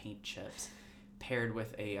fringe of paint chips, paired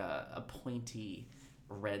with a pointy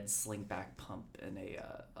red slingback pump and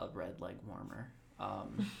a red leg warmer.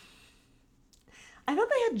 I thought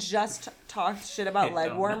they had just talked shit about I leg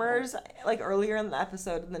don't warmers like earlier in the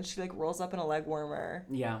episode, and then she like rolls up in a leg warmer.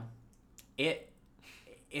 Yeah,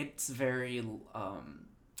 it's very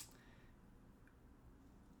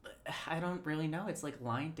I don't really know. It's like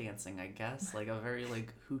line dancing, I guess, like a very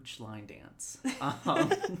like hooch line dance.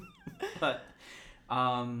 But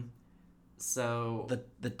so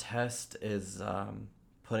The test is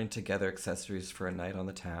putting together accessories for a night on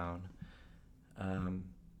the town.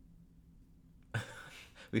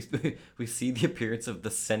 We see the appearance of the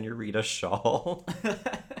Senorita shawl.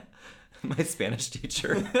 My Spanish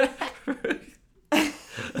teacher.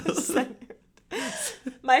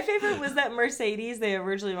 My favorite was that Mercedes, they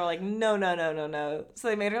originally were like, no. So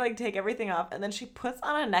they made her like take everything off, and then she puts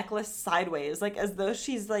on a necklace sideways, like as though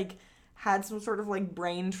she's like had some sort of like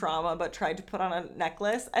brain trauma but tried to put on a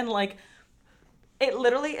necklace, and like it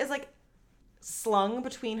literally is like slung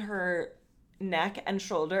between her neck and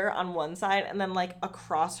shoulder on one side and then like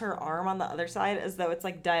across her arm on the other side, as though it's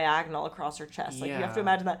like diagonal across her chest. Like you have to Yeah.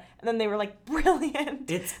 imagine that. And then they were like,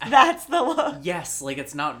 brilliant. It's- That's the look. yes, like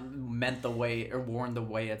it's not meant the way or worn the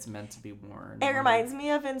way it's meant to be worn. It reminds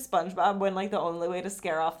me of in SpongeBob when like the only way to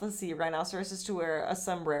scare off the sea rhinoceros is to wear a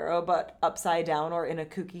sombrero but upside down or in a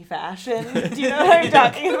kooky fashion. Do you know what I'm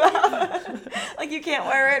talking about? Like you can't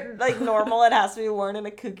wear it like normal. It has to be worn in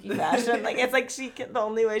a kooky fashion. Like it's like the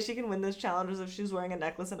only way she can win this challenge is if she's wearing a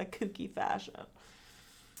necklace in a kooky fashion.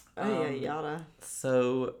 Oh yeah, yada.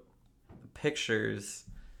 So, pictures.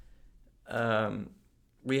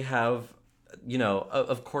 We have,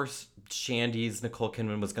 of course, Shandy's Nicole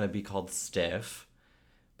Kidman was going to be called Stiff,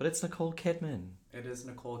 but it's Nicole Kidman. It is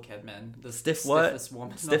Nicole Kidman. The Stiff what? stiffest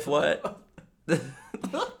woman. Stiff what?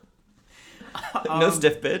 No Um,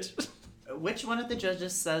 stiff bitch. Which one of the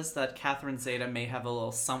judges says that Catherine Zeta may have a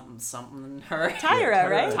little something in her? Tyra,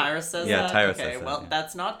 right? Tyra says Yeah, that? Tyra okay, says that, well, yeah.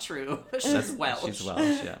 that's not true. She's Welsh. She's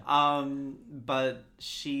Welsh, yeah. But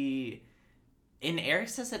and Eric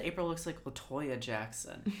says that April looks like LaToya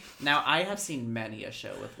Jackson. Now, I have seen many a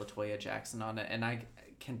show with LaToya Jackson on it, and I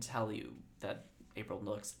can tell you that April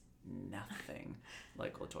looks nothing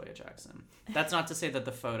like LaToya Jackson. That's not to say that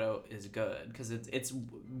the photo is good, because it's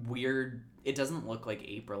weird. It doesn't look like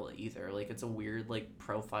April either. Like, it's a weird, like,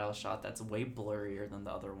 profile shot that's way blurrier than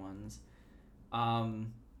the other ones.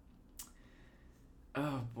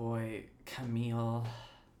 Oh boy, Camille.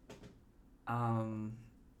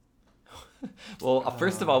 Well,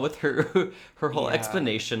 first of all, with her whole Yeah.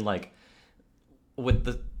 explanation, like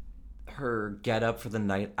with her get up for the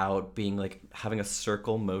night out being like having a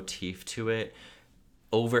circle motif to it,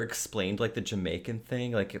 over explained like the Jamaican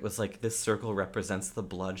thing, like it was like this circle represents the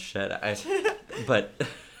bloodshed. But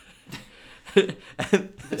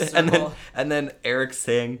and then Eric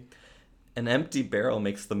saying an empty barrel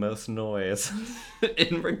makes the most noise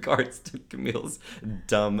in regards to Camille's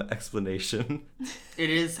dumb explanation. It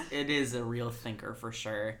is a real thinker for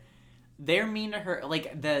sure. They're mean to her.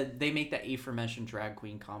 Like they make that aforementioned drag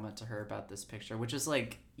queen comment to her about this picture, which is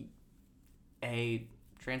like A,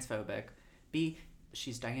 transphobic, B,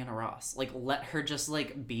 she's Diana Ross. Like, let her just,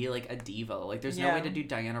 like, be, like, a diva. Like, there's no way to do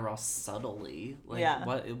Diana Ross subtly. Like,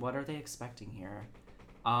 what are they expecting here?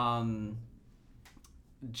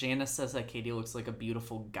 Janice says that Katie looks like a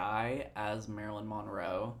beautiful guy as Marilyn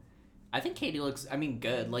Monroe. I think Katie looks,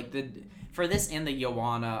 good. Like, for this and the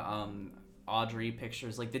Joanna, Audrey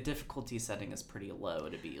pictures, like, the difficulty setting is pretty low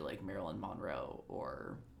to be, like, Marilyn Monroe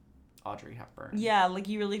or Audrey Hepburn. Yeah, like,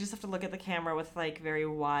 you really just have to look at the camera with, like, very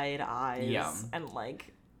wide eyes. Yeah. And,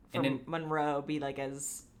 like, for Monroe, be, like,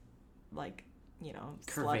 as, like, you know,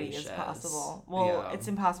 slutty as possible. Well, it's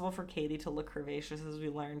impossible for Katie to look curvaceous, as we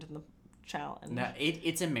learned in the challenge. No,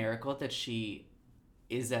 it's a miracle that she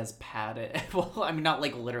is as padded. Well, I mean, not,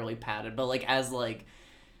 like, literally padded, but, like, as, like,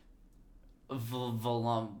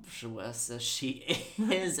 voluptuous as she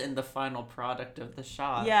is in the final product of the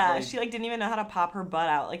shot. Yeah, like, she, like, didn't even know how to pop her butt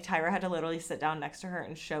out. Like, Tyra had to literally sit down next to her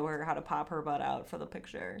and show her how to pop her butt out for the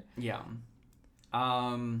picture. Yeah.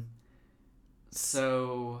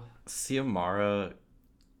 So Xiomara.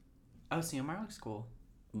 Oh, Xiomara looks cool.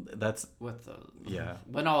 That's with the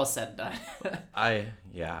when all is said and done.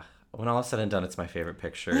 When all is said and done, it's my favorite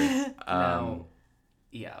picture. Now,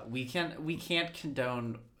 we can't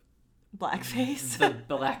condone blackface. The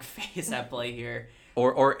blackface at play here.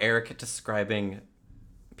 Or Eric describing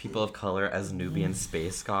people of color as Nubian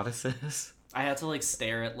space goddesses. I had to, like,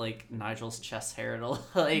 stare at, like, Nigel's chest hair to,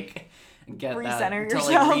 like, get recenter that yourself.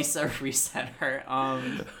 To, like, reset her.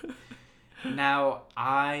 Now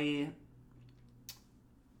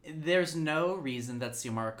there's no reason that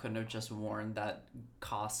Xiomara couldn't have just worn that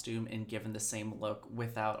costume and given the same look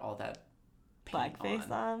without all that paint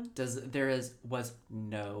blackface on. Was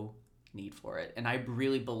no need for it. And I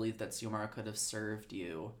really believe that Xiomara could have served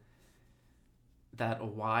you that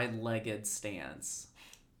wide-legged stance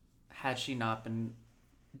had she not been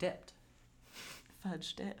dipped.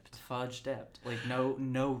 Fudge dipped. Like,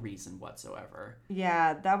 no reason whatsoever.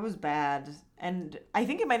 Yeah, that was bad. And I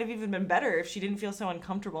think it might have even been better if she didn't feel so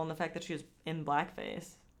uncomfortable in the fact that she was in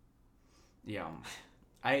blackface. Yeah.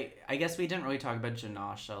 I guess we didn't really talk about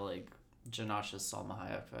Janasha, like, Janasha's Salma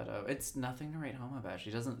Hayek photo. It's nothing to write home about.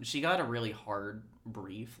 She got a really hard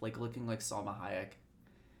brief, like, looking like Salma Hayek.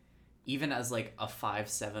 Even as, like, a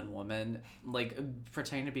 5'7" woman, like,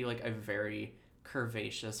 pretending to be, like, a very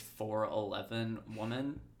curvaceous 4'11"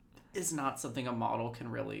 woman is not something a model can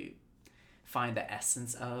really find the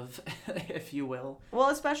essence of, if you will. Well,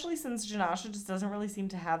 especially since Janasha just doesn't really seem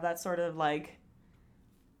to have that sort of, like,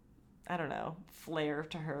 I don't know, flair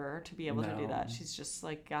to her to be able to do that. She's just,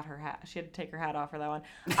 like, got her hat. She had to take her hat off for that one.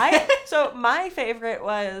 So my favorite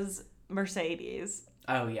was Mercedes.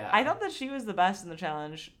 Oh, yeah. I thought that she was the best in the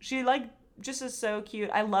challenge. She, like, just is so cute.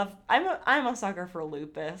 I'm a sucker for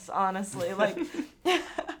lupus, honestly. Like,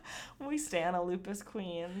 we stan a lupus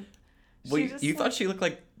queen. You thought she looked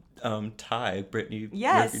like Ty, Brittany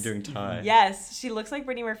yes. Murphy doing Ty. Yes, she looks like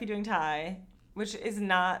Brittany Murphy doing Ty, which is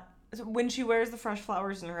not... When she wears the fresh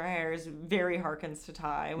flowers in her hair, is very harkens to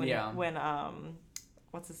Ty. When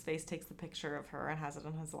what's his face takes the picture of her and has it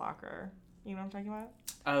in his locker. You know what I'm talking about?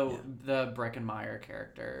 Oh, the Breckenmeyer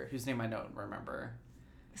character, whose name I don't remember.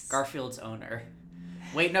 Garfield's owner.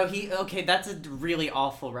 Wait, no, that's a really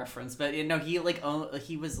awful reference, but no, he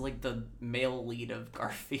was like the male lead of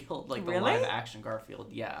Garfield, like the live action Garfield.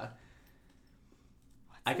 Yeah.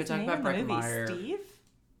 I could talk about Breckenmeyer. Steve?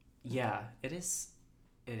 Yeah, it is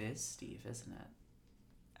Steve, isn't it?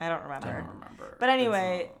 I don't remember. I don't remember. But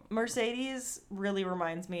anyway, Mercedes really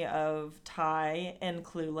reminds me of Ty in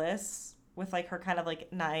Clueless, with, like, her kind of,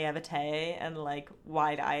 like, naivete and, like,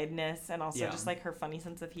 wide-eyedness, and also just, like, her funny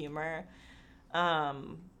sense of humor.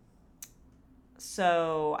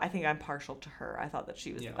 So I think I'm partial to her. I thought that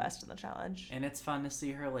she was the best in the challenge. And it's fun to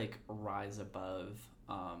see her, like, rise above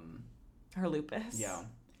her lupus. Yeah.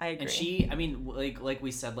 I agree. And she, I mean, like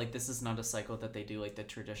we said, like, this is not a cycle that they do, like, the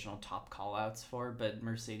traditional top call-outs for, but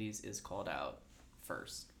Mercedes is called out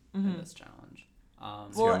first in this challenge.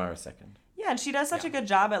 Xiomara second. Yeah, and she does such a good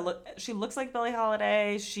job at she looks like Billie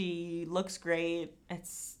Holiday. She looks great.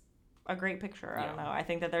 It's a great picture. I don't know. I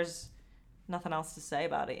think that there's nothing else to say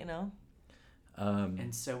about it, you know?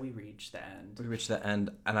 And so we reach the end.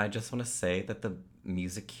 And I just want to say that the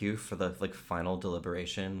music cue for the, like, final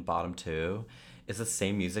deliberation, bottom two, is the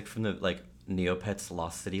same music from the, like, Neopets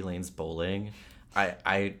Lost City Lanes Bowling.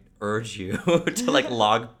 I urge you to, like,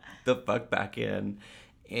 log the fuck back in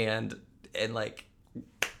and like,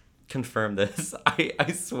 confirm this.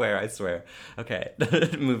 I swear. Okay,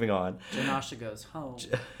 moving on. Janasha goes home.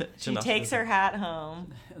 She takes her hat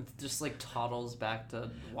home. Just, like, toddles back to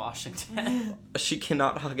Washington. She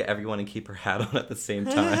cannot hug everyone and keep her hat on at the same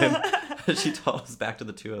time. She toddles back to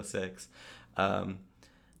the 206.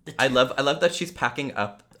 I love that she's packing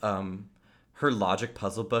up her logic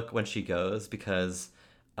puzzle book when she goes, because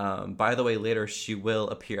by the way, later she will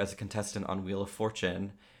appear as a contestant on Wheel of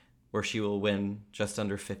Fortune, where she will win just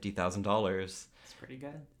under $50,000. It's pretty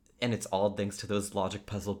good. And it's all thanks to those logic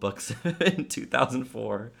puzzle books in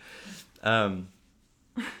 2004.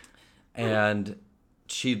 And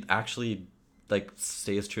she actually like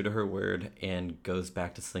stays true to her word and goes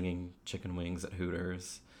back to slinging chicken wings at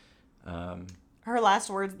Hooters. Her last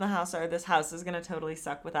words in the house are, "This house is gonna totally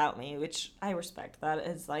suck without me," which I respect. That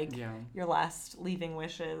is like your last leaving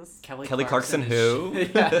wishes. Kelly Clarkson who?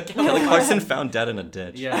 Yeah, Kelly Clarkson found dead in a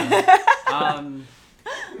ditch. Yeah.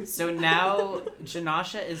 So now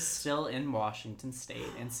Janasha is still in Washington State,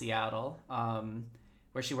 in Seattle,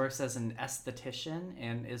 where she works as an esthetician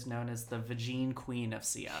and is known as the Vagine Queen of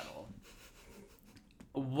Seattle.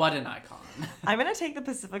 What an icon. I'm going to take the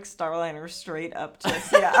Pacific Starliner straight up to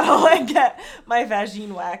Seattle and get my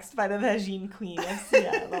vagine waxed by the Vagine Queen of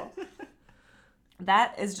Seattle.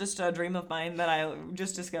 That is just a dream of mine that I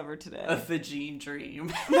just discovered today. A vagine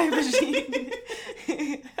dream. My vagine.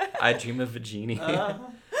 I dream of Vagini.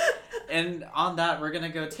 And on that, we're going to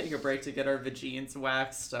go take a break to get our vagines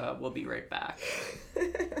waxed. We'll be right back.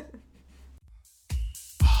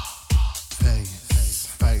 Face,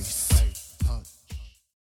 touch.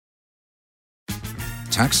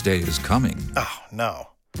 Tax day is coming. Oh, no.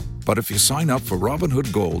 But if you sign up for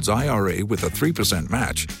Robinhood Gold's IRA with a 3%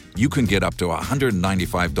 match, you can get up to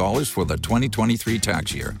 $195 for the 2023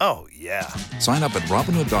 tax year. Oh, yeah. Sign up at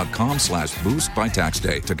Robinhood.com/boost by tax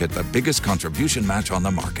day to get the biggest contribution match on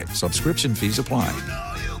the market. Subscription fees apply.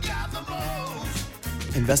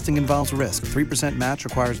 Investing involves risk. 3% match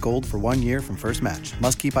requires gold for 1 year from first match.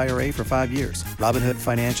 Must keep IRA for 5 years. Robinhood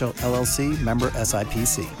Financial, LLC, member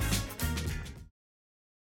SIPC.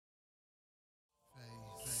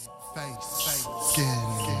 Face,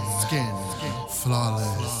 skin,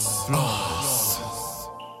 flawless.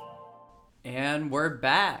 And we're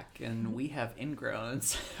back, and we have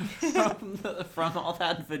ingrowns from all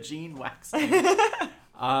that vagine waxing.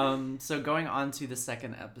 So going on to the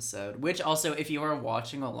second episode, which also, if you are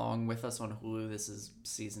watching along with us on Hulu, this is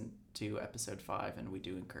season 2, episode 5, and we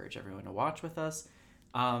do encourage everyone to watch with us.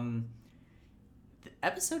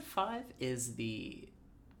 Episode 5 is the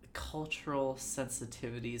cultural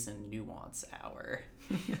sensitivities and nuance hour.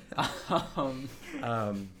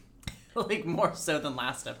 Like more so than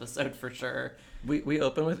last episode for sure. We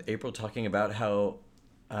open with April talking about how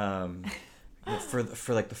for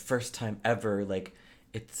like the first time ever, like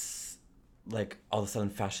it's like all of a sudden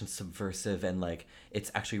fashion's subversive, and like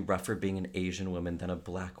it's actually rougher being an Asian woman than a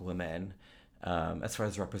black woman, as far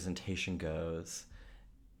as representation goes.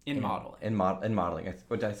 In modeling, in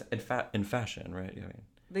fashion, right? I mean,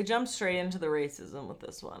 They jump straight into the racism with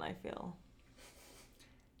this one, I feel.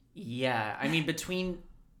 Yeah, I mean, this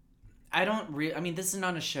is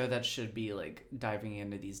not a show that should be like diving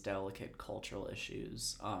into these delicate cultural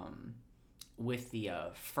issues with the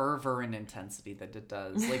fervor and intensity that it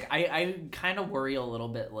does. Like, I kind of worry a little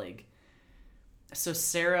bit, like, so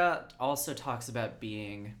Sarah also talks about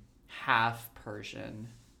being half Persian,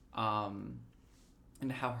 and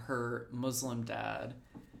how her Muslim dad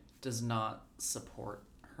does not support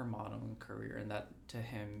her modeling career, and that to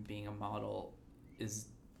him being a model is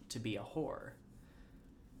to be a whore.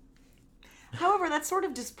 However, that's sort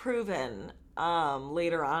of disproven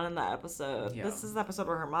later on in the episode. Yeah. This is the episode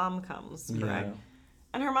where her mom comes, correct? Yeah.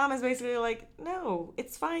 And her mom is basically like, "No,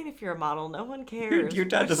 it's fine if you're a model. No one cares." Your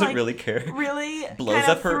dad Which, doesn't like, really care. Really Blows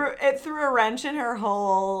kind up of her- threw a wrench in her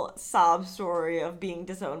whole sob story of being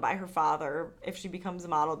disowned by her father if she becomes a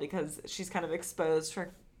model, because she's kind of exposed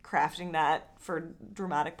for crafting that for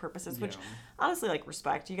dramatic purposes, which honestly, like,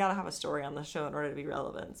 respect. You gotta have a story on the show in order to be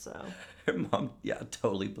relevant. So Her mom,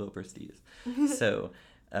 totally blew up her steez. So,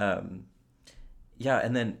 and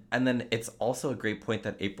then it's also a great point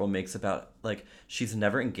that April makes about, like, she's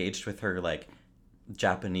never engaged with her, like,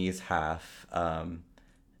 Japanese half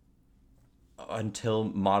until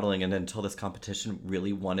modeling, and until this competition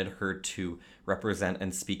really wanted her to represent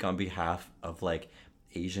and speak on behalf of, like,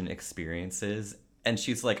 Asian experiences. And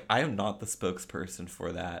she's like, I am not the spokesperson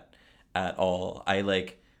for that at all. I'm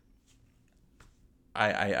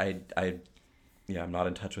not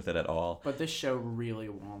in touch with it at all. But this show really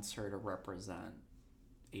wants her to represent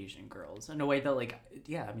Asian girls in a way that, like,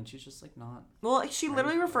 she's just, like, not... Well, she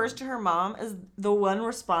literally refers to her mom as the one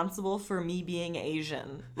responsible for me being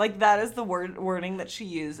Asian. Like, that is the wording that she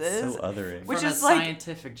uses. So othering. Which From is, a like...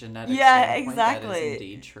 scientific genetic Yeah, standpoint, exactly. that is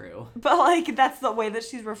indeed true. But, like, that's the way that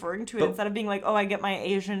she's referring to it, But- instead of being like, oh, I get my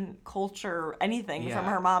Asian culture, anything from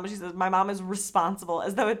Yeah. her mom. She says, my mom is responsible,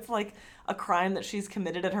 as though it's like, a crime that she's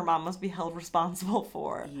committed and her mom must be held responsible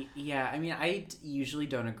for. Yeah, I mean, I usually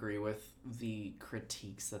don't agree with the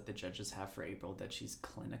critiques that the judges have for April that she's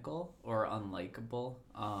clinical or unlikable.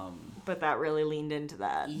 But that really leaned into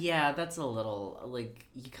that. Yeah, that's a little, like,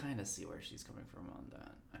 you kind of see where she's coming from on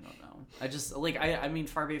that. I don't know. I just, like, I mean,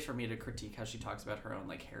 far be it for me to critique how she talks about her own,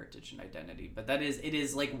 like, heritage and identity, but it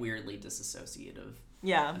is, like, weirdly disassociative.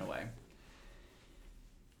 Yeah. In a way.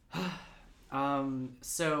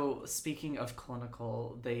 So speaking of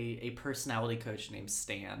clinical, a personality coach named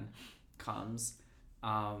Stan comes,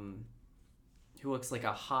 who looks like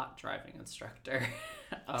a hot driving instructor.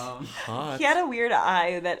 Hot. He had a weird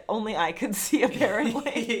eye that only I could see,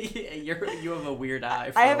 apparently. You have a weird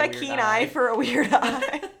eye. For I have a weird keen eye for a weird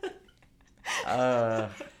eye.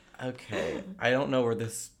 Okay. I don't know where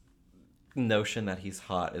this notion that he's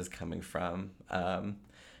hot is coming from.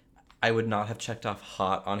 I would not have checked off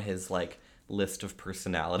hot on his, like, list of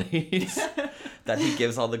personalities that he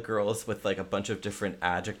gives all the girls with, like, a bunch of different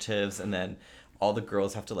adjectives, and then all the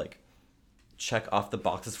girls have to, like, check off the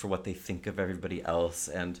boxes for what they think of everybody else.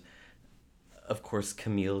 And of course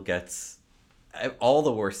Camille gets all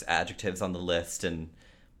the worst adjectives on the list and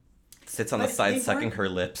sits on the side sucking her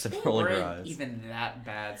lips and rolling her eyes. Even that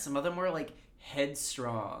bad. Some of them were like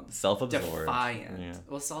headstrong, self-absorbed, defiant. Yeah.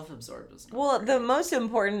 Well, self-absorbed is not Well, great. the most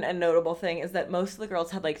important and notable thing is that most of the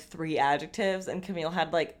girls had like 3 adjectives and Camille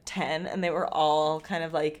had like 10, and they were all kind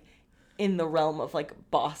of like in the realm of like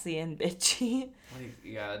bossy and bitchy. Like,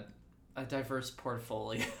 yeah, a diverse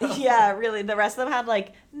portfolio. Yeah, really. The rest of them had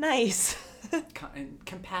like nice,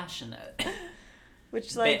 Compassionate.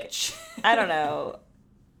 which like Bitch. I don't know.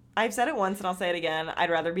 I've said it once and I'll say it again. I'd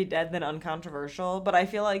rather be dead than uncontroversial, but I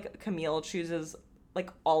feel like Camille chooses like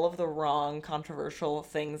all of the wrong controversial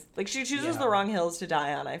things. Like she chooses the wrong hills to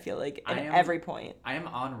die on, I feel like, at every point. I am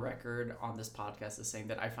on record on this podcast as saying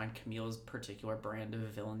that I find Camille's particular brand of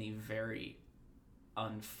villainy very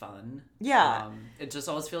unfun. Yeah. It just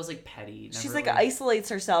always feels like petty. She's never, like isolates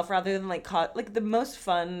herself rather than like like the most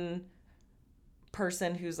fun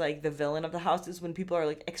person who's like the villain of the house is when people are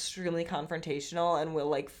like extremely confrontational and will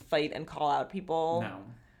like fight and call out people. No.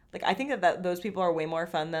 Like I think that those people are way more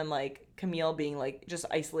fun than like Camille being like just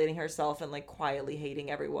isolating herself and like quietly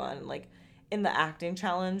hating everyone. Like in the acting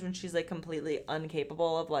challenge when she's like completely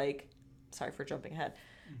incapable of like, sorry for jumping ahead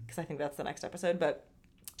because I think that's the next episode, but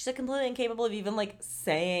she's like completely incapable of even like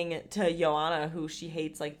saying to Joanna who she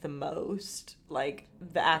hates like the most, like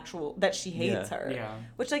the actual that she hates her. Yeah.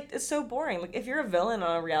 Which like is so boring. Like if you're a villain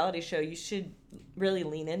on a reality show, you should really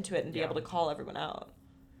lean into it and be able to call everyone out.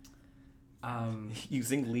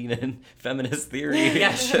 Using lean-in feminist theory.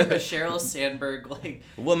 Yeah, Sheryl Sandberg, like...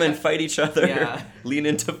 Women fight each other. Yeah. Lean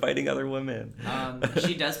into fighting other women.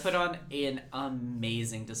 She does put on an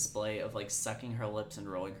amazing display of, like, sucking her lips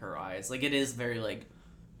and rolling her eyes. Like, it is very, like...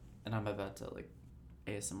 And I'm about to, like,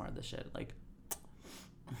 ASMR the shit. Like...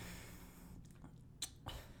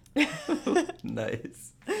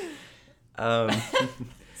 Nice.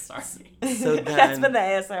 Sorry. So then... That's been the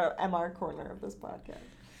ASMR corner of this podcast.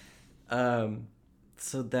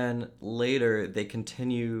 So then later they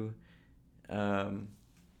continue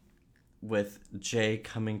with Jay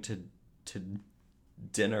coming to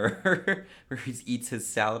dinner where he eats his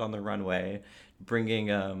salad on the runway, bringing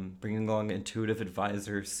along intuitive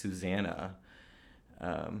advisor Susanna.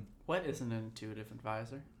 What is an intuitive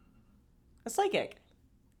advisor? A psychic.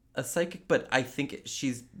 A psychic, but I think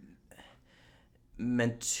she's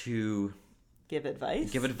meant to Give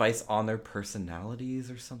advice on their personalities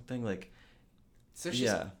or something, like. So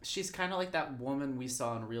she's kind of like that woman we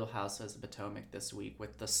saw in Real Housewives of Potomac this week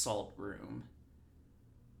with the salt room.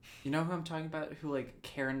 You know who I'm talking about? Who, like,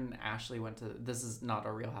 Karen and Ashley went to... This is not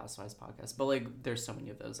a Real Housewives podcast, but, like, there's so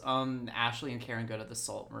many of those. Ashley and Karen go to the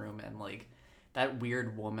salt room, and, like, that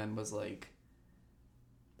weird woman was, like...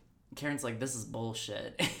 Karen's like, this is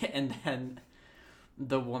bullshit. And then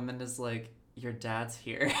the woman is like, your dad's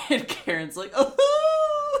here. And Karen's like, oh!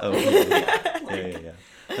 Oh, yeah.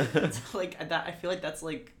 It's like that. I feel like that's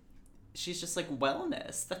like, she's just like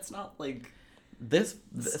wellness. That's not like this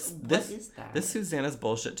what is that? This Susanna's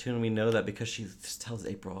bullshit too, and we know that because she just tells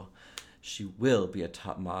April she will be a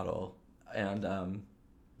top model, and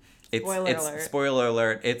spoiler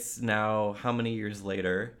alert. It's now how many years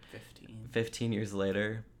later? 15 years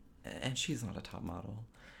later, and she's not a top model.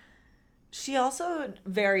 She also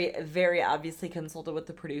very, very obviously consulted with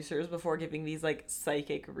the producers before giving these, like,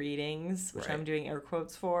 psychic readings, which I'm doing air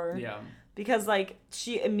quotes for. Yeah. Because, like,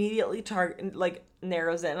 she immediately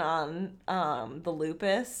narrows in on the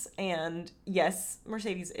lupus. And, yes,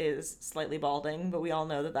 Mercedes is slightly balding, but we all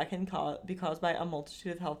know that can be caused by a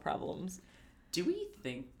multitude of health problems. Do we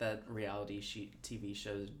think that TV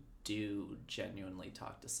shows do genuinely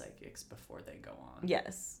talk to psychics before they go on?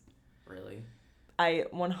 Yes. Really? I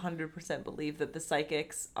 100% believe that the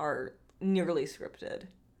psychics are nearly scripted.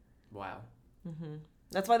 Wow.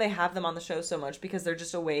 That's why they have them on the show so much, because they're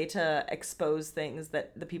just a way to expose things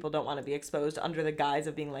that the people don't want to be exposed under the guise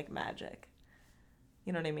of being like magic.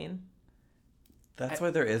 You know what I mean? That's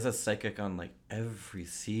why there is a psychic on like every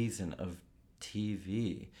season of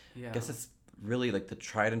TV. Yeah. I guess it's really like the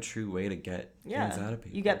tried and true way to get things out of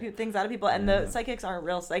people. You get things out of people, and the psychics aren't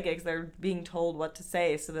real psychics. They're being told what to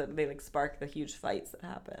say so that they like spark the huge fights that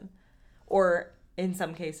happen. Or in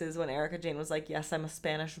some cases, when Erica Jane was like, "Yes, I'm a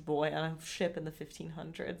Spanish boy on a ship in the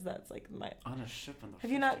 1500s." That's like my. On a ship in the.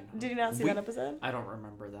 Have you not? Did you not see that episode? I don't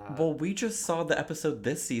remember that. Well, we just saw the episode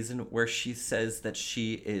this season where she says that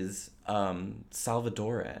she is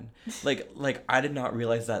Salvadoran. like I did not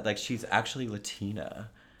realize that. Like, she's actually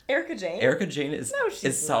Latina. Erica Jane. Erica Jane is not.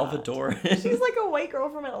 Salvadoran. She's like a white girl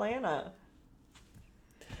from Atlanta.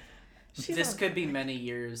 This could be many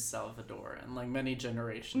years Salvadoran, like many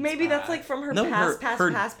generations. Maybe back. that's like from her No, past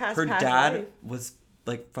her past dad life. was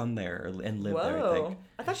like from there and lived Whoa. there, I think.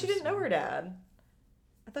 I thought she didn't know her dad.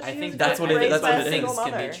 I thought she I think was that's what it is. raised That's by what a it single is.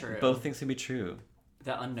 Can mother. be true. Both things can be true.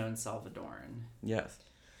 The unknown Salvadoran. Yes.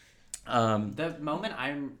 The moment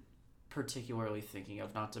I'm particularly thinking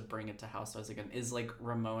of, not to bring it to Housewives again, is like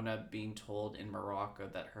Ramona being told in Morocco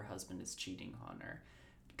that her husband is cheating on her.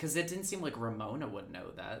 Because it didn't seem like Ramona would know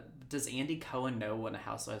that. Does Andy Cohen know when a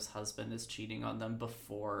housewife's husband is cheating on them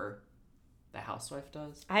before the housewife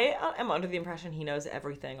does? I am under the impression he knows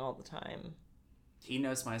everything all the time. He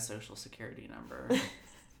knows my social security number.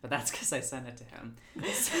 But that's because I sent it to him.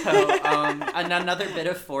 So, and another bit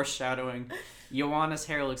of foreshadowing. Joanna's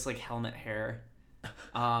hair looks like helmet hair.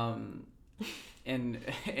 In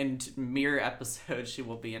mirror episode, she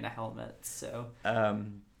will be in a helmet. So.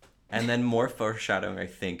 And then more foreshadowing, I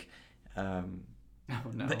think. Oh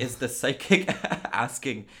no! Is the psychic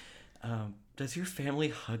asking, "Does your family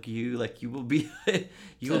hug you? Like, you will be,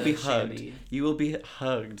 you will be hugged. Shandy. You will be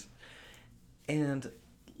hugged." And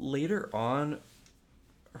later on,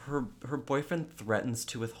 her boyfriend threatens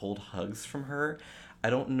to withhold hugs from her. I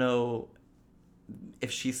don't know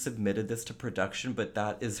if she submitted this to production, but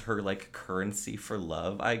that is her like currency for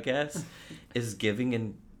love, I guess, is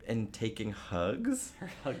giving and taking hugs. Her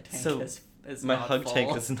hug tank So is my not hug full.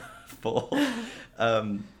 tank is not full.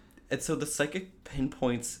 And so the psychic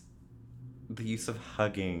pinpoints the use of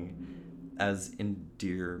hugging as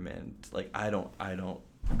endearment. Like, I don't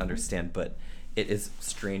understand, but it is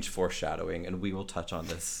strange foreshadowing, and we will touch on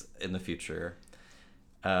this in the future.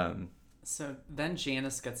 So then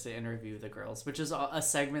Janice gets to interview the girls, which is a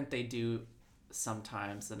segment they do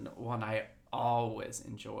sometimes, and one I always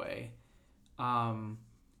enjoy.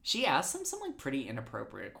 She asks them some like pretty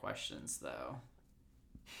inappropriate questions, though.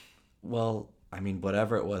 Well, I mean,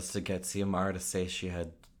 whatever it was to get Xiomara to say she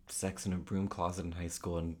had sex in a broom closet in high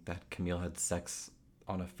school and that Camille had sex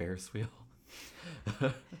on a Ferris wheel.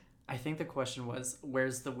 I think the question was,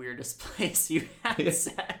 where's the weirdest place you had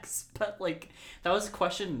sex? But, like, that was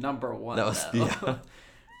question number one, That was, though. yeah.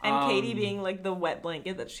 And Katie being like the wet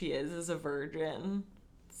blanket that she is a virgin.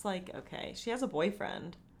 It's like, okay, she has a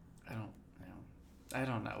boyfriend. I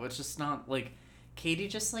don't know. It's just not, like, Katie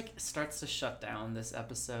just, like, starts to shut down this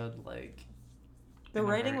episode, like... The in a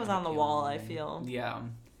writing very was on the wall, I unappealing- feel. Yeah.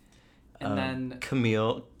 And then...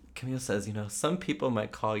 Camille says, some people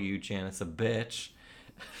might call you, Janice, a bitch.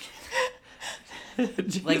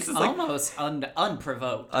 Janice Like, is almost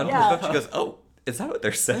unprovoked. unprovoked. She goes, "Oh, is that what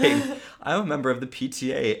they're saying? I'm a member of the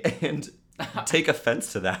PTA and take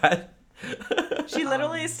offense to that." She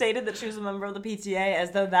literally stated that she was a member of the PTA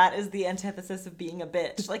as though that is the antithesis of being a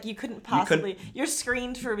bitch. Like, you couldn't possibly... You're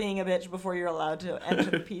screened for being a bitch before you're allowed to enter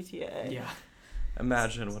the PTA. Yeah.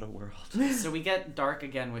 Imagine what a world. So we get dark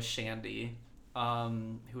again with Shandy,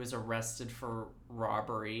 who is arrested for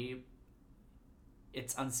robbery.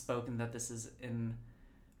 It's unspoken that this is in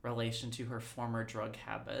relation to her former drug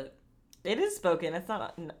habit. It is spoken. It's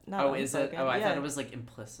not Oh, is it? unspoken. Oh, I Yeah. thought it was, like,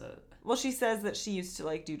 implicit. Well, she says that she used to,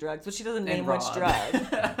 like, do drugs, but she doesn't And name which rob.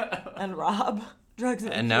 drug. And rob. Drugs.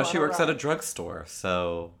 And now she works at a drugstore,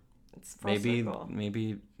 so It's full circle.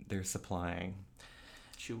 maybe they're supplying.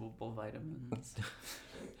 Chewable vitamins.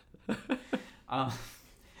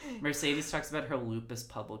 Mercedes talks about her lupus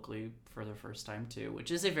publicly for the first time too, which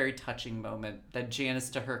is a very touching moment that Janice,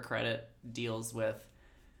 to her credit, deals with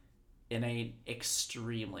in a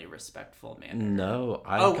extremely respectful manner. No,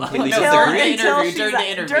 I Oh, completely no, disagree. during the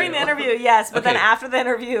interview. During the interview, yes, but then Okay. after the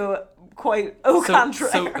interview, quite au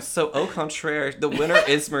contraire. So au contraire, the winner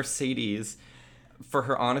is Mercedes, for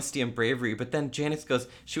her honesty and bravery. But then Janice goes,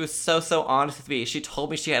 she was so honest with me. She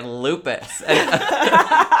told me she had lupus.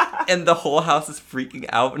 And the whole house is freaking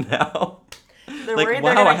out now. They're Like, worried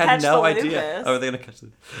wow, they're I gonna had catch no the idea. lupus. Oh, are they going to catch it?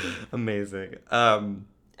 Amazing.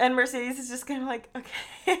 And Mercedes is just kind of like,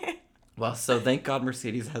 okay. Well, so thank God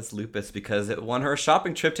Mercedes has lupus because it won her a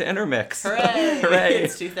shopping trip to Intermix. Hooray! Hooray!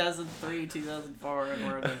 It's 2003, 2004, and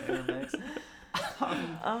we're in Intermix.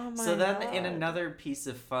 Oh my So then, God. in another piece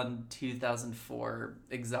of fun 2004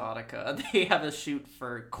 exotica, they have a shoot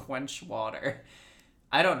for Quench Water.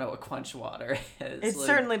 I don't know what Quench Water is. It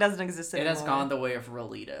certainly doesn't exist It anymore. has gone the way of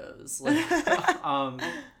Rolitos.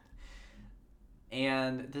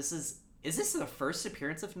 And this is this the first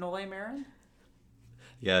appearance of Nole Marin?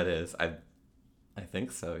 Yeah, it is. I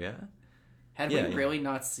think so, yeah. Had Yeah, we yeah. really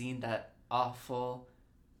not seen that awful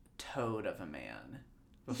toad of a man?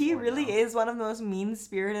 He before really now? is one of the most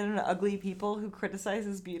mean-spirited and ugly people who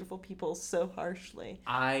criticizes beautiful people so harshly.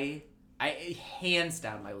 I hands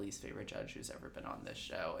down my least favorite judge who's ever been on this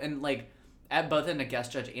show, and like at both in a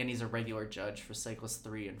guest judge and he's a regular judge for cycles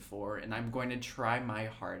 3 and 4, and I'm going to try my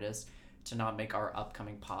hardest to not make our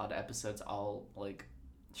upcoming pod episodes all like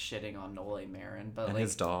shitting on Nole Marin, but And like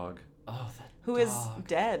his dog. oh that Who is dog.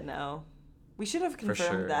 dead now. We should have confirmed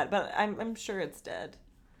sure. that, but I'm sure it's dead.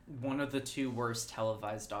 One of the 2 worst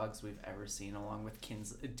televised dogs we've ever seen, along with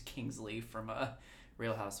Kingsley from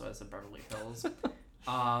Real Housewives of Beverly Hills.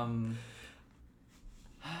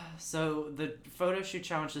 So the photo shoot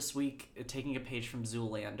challenge this week, taking a page from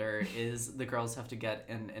Zoolander, is the girls have to get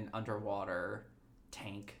in an underwater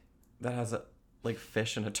tank. That has a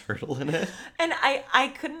fish and a turtle in it. And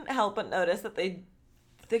I couldn't help but notice that the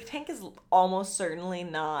tank is almost certainly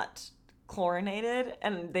not chlorinated,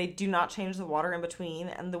 and they do not change the water in between,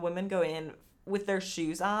 and the women go in with their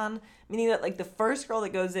shoes on, meaning that like the first girl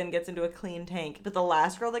that goes in gets into a clean tank, but the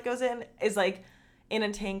last girl that goes in is like in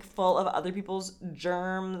a tank full of other people's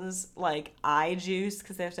germs, like eye juice,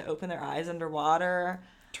 because they have to open their eyes underwater,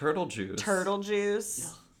 Turtle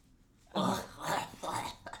juice.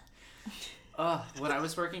 When I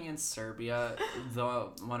was working in Serbia,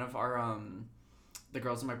 one of our the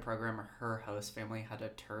girls in my program, her host family had a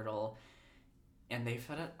turtle, and they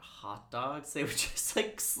fed it hot dogs. They would just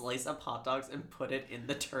like slice up hot dogs and put it in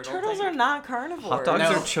the turtle. Turtles tank. are not carnivores. Hot dogs No.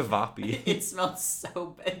 are chavapi. It smelled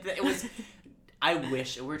so bad. It was. I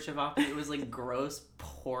wish it were chavapi. It was like gross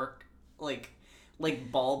pork, like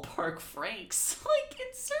ballpark franks, like in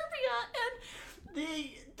Serbia, and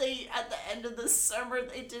they at the end of the summer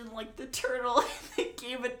they didn't like the turtle and they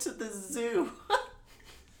gave it to the zoo.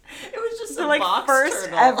 It was just The a like box first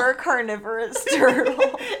turtle. ever carnivorous turtle.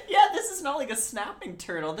 Yeah, this is not like a snapping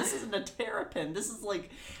turtle. This isn't a terrapin. This is like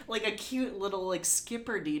a cute little like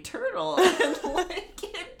skipper-D turtle, and like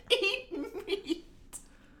it ate meat.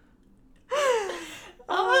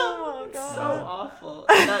 Oh my God. So awful.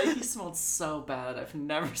 He smelled so bad. I've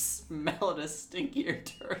never smelled a stinkier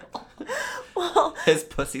turtle. Well, His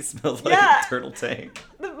pussy smells like Yeah. a turtle tank.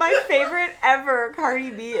 my favorite ever Cardi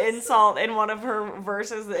B insult in one of her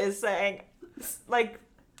verses is saying, like,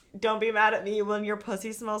 don't be mad at me when your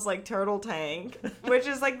pussy smells like turtle tank, which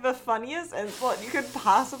is like the funniest insult you could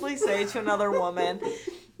possibly say to another woman.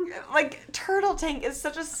 Like, turtle tank is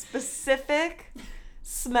such a specific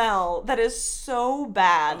smell that is so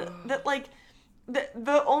bad that like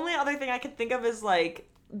the only other thing I could think of is like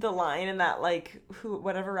the line in that like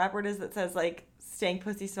whatever rapper it is that says like stank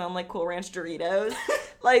pussy smelling like Cool Ranch Doritos.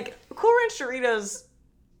 Like Cool Ranch Doritos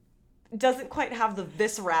doesn't quite have the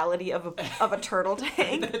viscerality of a turtle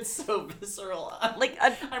tank. That's so visceral.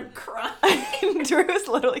 I'm crying. Drew is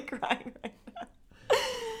literally crying right now.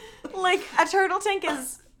 Like a turtle tank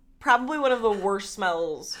is probably one of the worst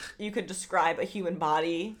smells you could describe a human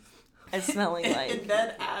body as smelling And like.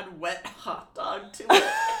 then add wet hot dog to it.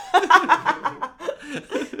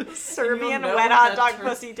 Serbian You'll know wet what hot that dog turn-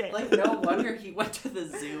 pussy tank. Like, no wonder he went to the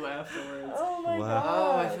zoo afterwards. Oh my Wow.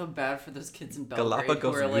 Oh, I god. feel bad for those kids in Belgrade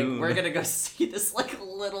Galapagos who are like, loon. we're gonna go see this like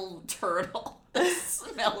little turtle, this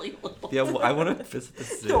smelly little. Yeah, well, I want to visit the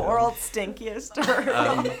zoo. The world's stinkiest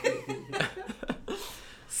turtle.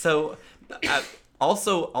 So,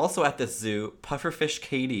 also at this zoo, Pufferfish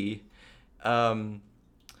Katie,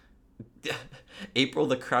 April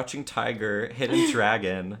the Crouching Tiger, Hidden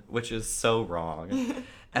Dragon, which is so wrong,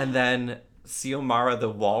 and then Xiomara the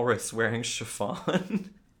Walrus wearing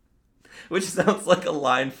chiffon, which sounds like a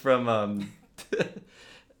line from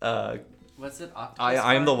What's it? Octopus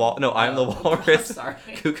I am the Garden? I am the Walrus. I'm sorry.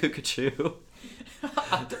 Cuckoo Cachoo.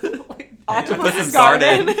 Octopus's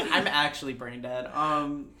Garden. Garden. I'm actually brain dead.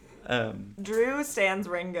 Drew stands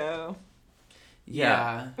Ringo.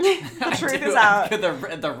 Yeah. The truth is out.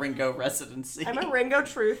 The Ringo residency. I'm a Ringo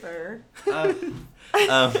truther.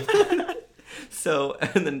 So,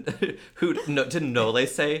 and then did Nole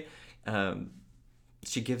say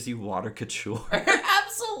she gives you water couture?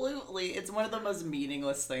 Absolutely. It's one of the most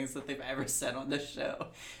meaningless things that they've ever said on this show.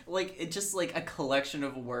 Like, it's just like a collection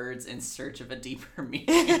of words in search of a deeper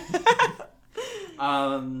meaning.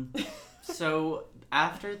 So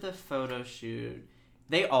after the photo shoot,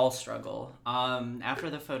 they all struggle. After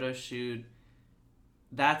the photo shoot,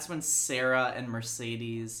 that's when Sarah and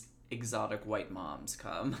Mercedes' exotic white moms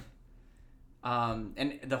come.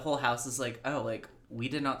 And the whole house is like, oh, like, we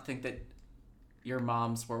did not think that your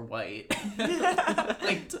moms were white.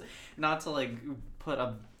 Like, not to, like, put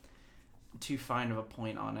a too fine of a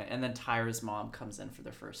point on it. And then Tyra's mom comes in for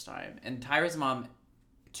the first time. And Tyra's mom,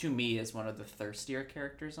 to me, is one of the thirstier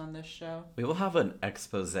characters on this show. We will have an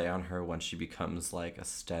expose on her when she becomes like a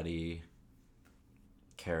steady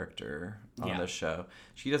character on the show.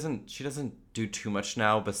 She doesn't do too much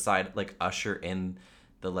now beside like usher in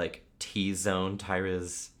the like T-zone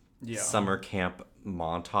Tyra's summer camp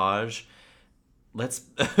montage. Let's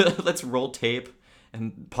roll tape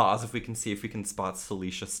and pause if we can see if we can spot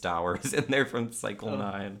Celicia Stowers in there from Cycle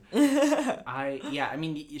 9. I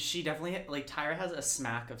mean, she definitely, like, Tyra has a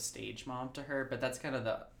smack of stage mom to her, but that's kind of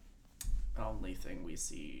the only thing we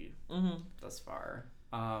see thus far.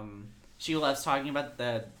 She loves talking about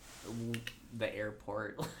the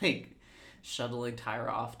airport, like, shuttling Tyra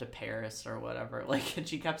off to Paris or whatever. Like, and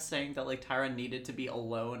she kept saying that, like, Tyra needed to be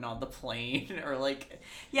alone on the plane, or, like,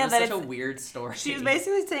 yeah, that's that such a weird story. She was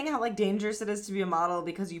basically saying how, like, dangerous it is to be a model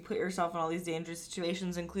because you put yourself in all these dangerous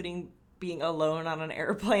situations, including being alone on an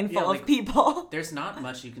airplane full of people. There's not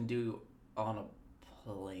much you can do on a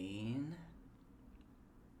plane.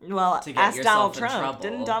 Well, to get ask Donald yourself in Trump. trouble.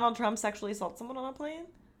 Didn't Donald Trump sexually assault someone on a plane?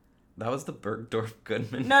 That was the Bergdorf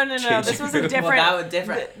Goodman. No. This was a different. Well, that was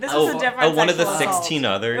different. This was a different. One of the sexual assault. 16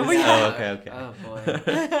 others. Oh, yeah. Oh, okay. Oh boy.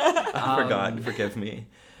 I forgot. Forgive me.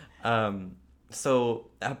 So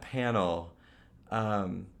at panel,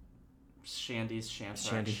 Shandy's Shamrock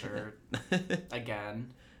Shandy shirt again.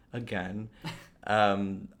 I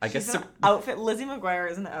guess Outfit. Lizzie McGuire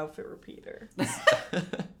is an outfit repeater.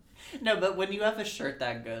 No, but when you have a shirt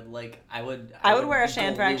that good, like I would wear a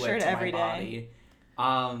Shamrock glue it shirt to my every day. body.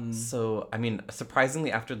 So, I mean,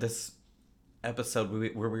 surprisingly, after this episode, we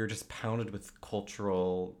were just pounded with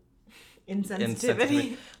cultural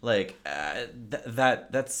insensitivity. Like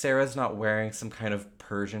that Sarah's not wearing some kind of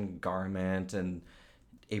Persian garment, and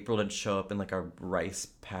April didn't show up in like a rice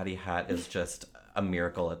patty hat is just a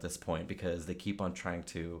miracle at this point, because they keep on trying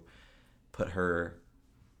to put her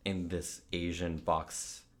in this Asian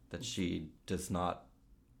box that she does not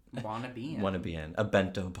want to be in. A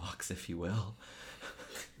bento box, if you will.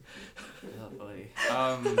 Oh boy.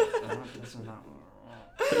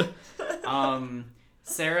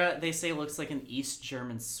 Sarah, they say, looks like an East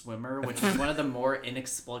German swimmer, which is one of the more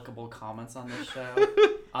inexplicable comments on this show.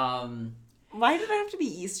 Why did I have to be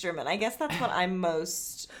East German? I guess that's what I'm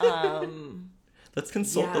most. Let's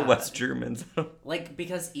consult the West Germans. Like,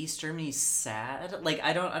 because East Germany's sad. Like,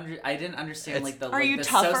 I didn't understand like the Are you the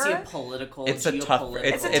tougher? Socio-political, It's a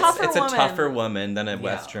geopolitical. tougher woman than a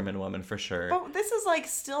West German woman for sure. But this is like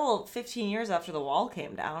still 15 years after the wall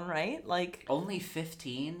came down, right? Like Only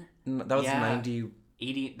 15. That was 90.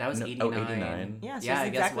 80. That was 89. 89. Yeah, so Yeah, it's I guess it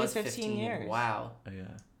exactly was 15 years. Wow. Oh, yeah.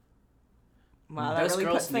 Wow, that really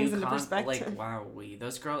puts things into perspective. Like, wow,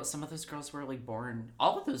 some of those girls were like born.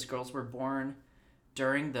 All of those girls were born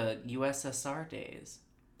during the USSR days.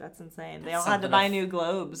 That's insane. They all had to buy new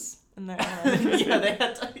globes. In their Yeah, they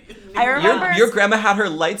had to. I remember Your grandma had her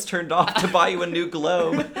lights turned off to buy you a new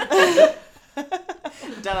globe.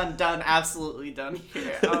 Done, absolutely done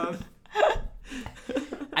here.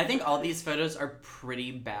 I think all these photos are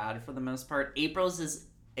pretty bad for the most part. April's is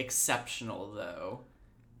exceptional though.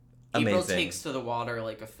 April Amazing. takes to the water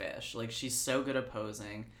like a fish. Like, she's so good at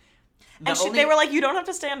posing. They were like, you don't have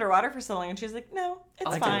to stay underwater for so long. And she's like, no,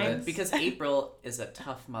 it's fine. Because April is a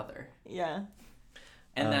tough mother. Yeah.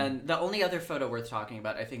 And then the only other photo worth talking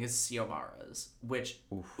about, I think, is Xiomara's, which,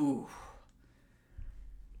 ooh.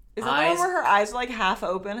 Is that the one where her eyes are like half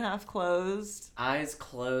open, half closed? Eyes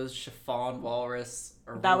closed, chiffon walrus.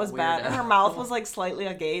 That was bad. And her mouth was like slightly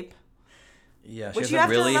agape. Yeah, Which she you has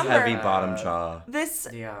have a to really remember, heavy bottom jaw.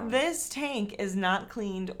 This tank is not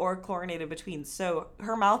cleaned or chlorinated between. So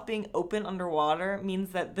her mouth being open underwater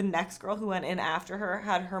means that the next girl who went in after her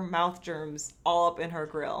had her mouth germs all up in her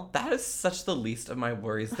grill. That is such the least of my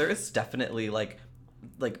worries. There is definitely like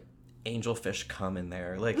angelfish cum in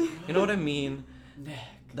there. Like, you know what I mean?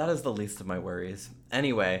 That is the least of my worries.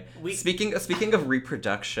 Anyway, We- speaking of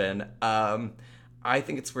reproduction, I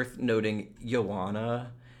think it's worth noting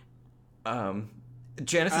Joanna.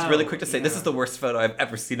 Janice is really quick to say this is the worst photo I've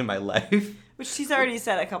ever seen in my life. Which she's already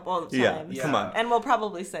said a couple of times. Come on. And we'll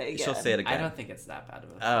probably say again. She'll say it again. I don't think it's that bad of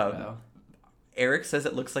a photo. Eric says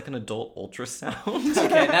it looks like an adult ultrasound.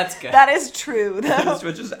 Okay, that's good. That is true, though.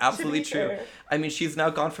 Which is absolutely be true. fair. I mean, she's now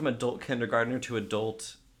gone from adult kindergartner to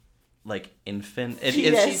adult, like, infant.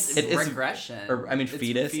 Fetus. It is regression. Or, I mean, It's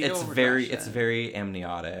fetus. fetal It's regression. very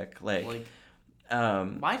amniotic. Like,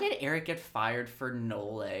 Why did Eric get fired for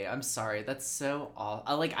Nole? I'm sorry, that's so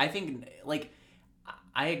awful. Like, I think, like,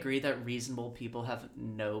 I agree that reasonable people have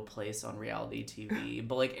no place on reality TV,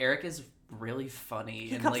 but like Eric is really funny.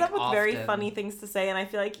 He and comes like, up with very often- funny things to say, and I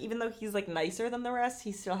feel like even though he's like nicer than the rest,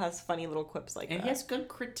 he still has funny little quips like and that. he has good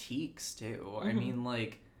critiques too. I mean,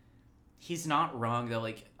 like, he's not wrong though.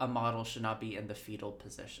 Like, a model should not be in the fetal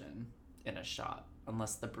position in a shot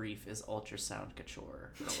unless the brief is ultrasound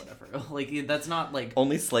couture or whatever. Like, that's not like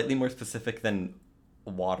only slightly more specific than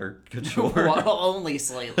water couture. only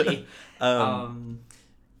slightly.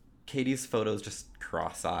 Katie's photo is just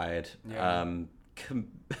cross-eyed. Yeah.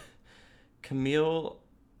 Camille,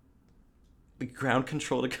 ground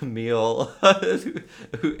control to Camille,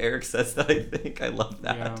 who Eric says that. I think I love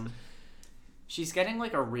that. Yeah. She's getting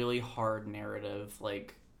like a really hard narrative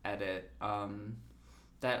like edit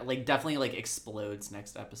that like definitely like explodes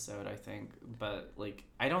next episode, I think. But like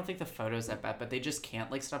I don't think the photo's that bad, but they just can't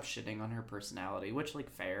like stop shitting on her personality, which like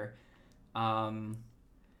fair.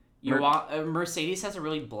 Mercedes has a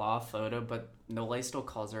really blah photo, but Nole still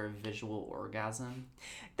calls her a visual orgasm.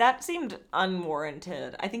 That seemed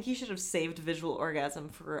unwarranted. I think he should have saved visual orgasm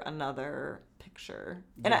for another picture.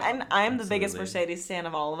 And I'm the biggest absolutely. Mercedes fan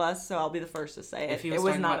of all of us, so I'll be the first to say it. he It was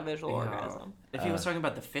talking not about- a visual yeah. orgasm. If he was talking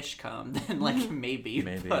about the fish cum, then like maybe.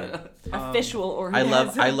 Maybe. But, A visual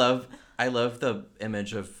orgasm. I love the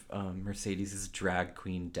image of Mercedes' drag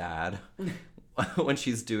queen dad when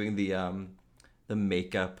she's doing the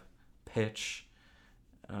makeup pitch.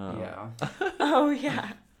 yeah. Oh,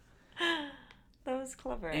 yeah. That was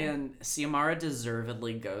clever. And Xiomara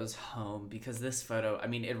deservedly goes home because this photo, I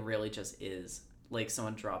mean, it really just is like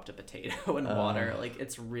someone dropped a potato in water. Like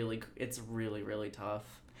it's really, really tough.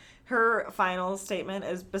 Her final statement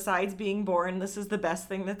is, besides being born, this is the best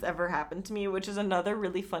thing that's ever happened to me, which is another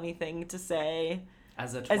really funny thing to say.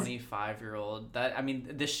 As a 25-year-old, that I mean,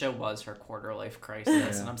 this show was her quarter life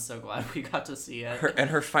crisis, and I'm so glad we got to see it.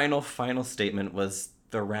 Her final statement was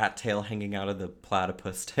the rat tail hanging out of the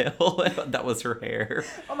platypus tail. That was her hair.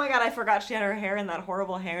 Oh my god, I forgot she had her hair in that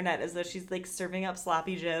horrible hairnet as though she's like serving up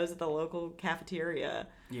sloppy joes at the local cafeteria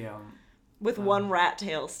Yeah. with one rat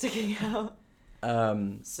tail sticking out.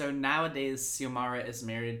 So nowadays, Xiomara is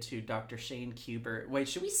married to Dr. Shane Kubert. Wait,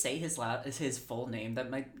 should we say his full name?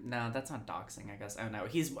 No, that's not doxing, I guess. I don't know.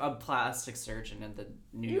 He's a plastic surgeon in the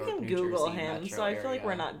New You York, can New Google Jersey him, metro so I feel like area.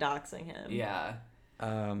 we're not doxing him. Yeah.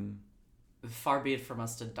 Far be it from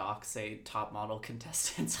us to dox a top model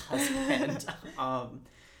contestant's husband.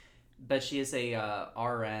 But she is a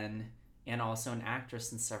RN and also an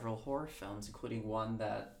actress in several horror films, including one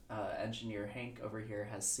that engineer Hank over here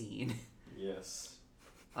has seen. Yes.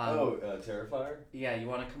 Terrifier? Yeah, you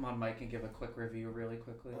want to come on mic and give a quick review really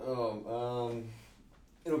quickly?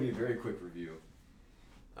 It'll be a very quick review.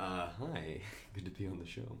 Hi, good to be on the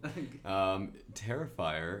show.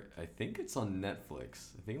 Terrifier, I think it's on Netflix.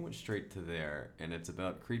 I think it went straight to there, and it's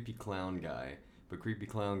about Creepy Clown Guy. But Creepy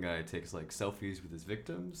Clown Guy takes like selfies with his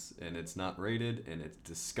victims, and it's not rated, and it's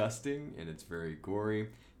disgusting, and it's very gory.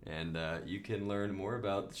 And you can learn more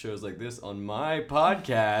about shows like this on my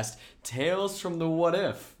podcast, Tales from the What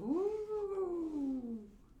If. Ooh.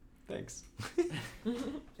 Thanks.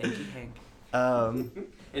 Thank you, Hank.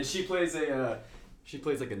 And she plays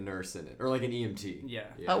like a nurse in it, or like an EMT. Yeah.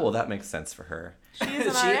 Oh, well, that makes sense for her. She is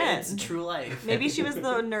an RN. It's true life. Maybe she was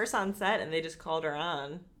the nurse on set and they just called her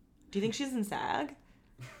on. Do you think she's in SAG?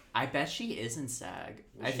 I bet she is in SAG.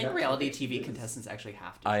 Well, I she think has- reality I think she TV is. contestants actually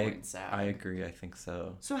have to join SAG. I agree. I think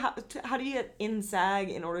so. So how do you get in SAG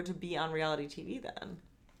in order to be on reality TV then?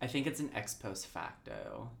 I think it's an ex post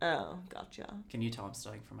facto. Oh, gotcha. Can you tell I'm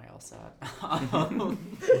studying for my LSAT?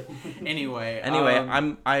 Anyway,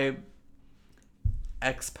 I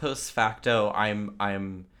ex post facto.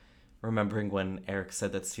 I'm remembering when Eric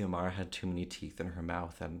said that Xiomara had too many teeth in her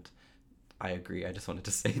mouth, and I agree. I just wanted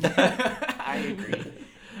to say that. I agree.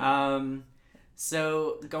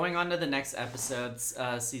 So going on to the next episodes,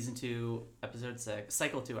 season 2, episode 6,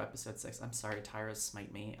 cycle 2, episode 6. I'm sorry, Tyra's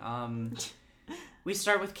smite me. We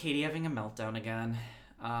start with Katie having a meltdown again.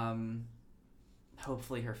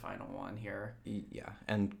 hopefully her final one here. Yeah,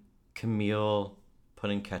 and Camille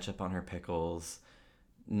putting ketchup on her pickles.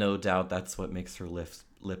 No doubt that's what makes her lips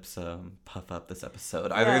puff up this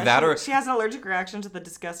episode. Either that or she has an allergic reaction to the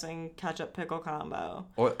disgusting ketchup pickle combo.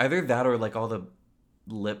 Or either that or like all the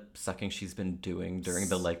lip sucking she's been doing during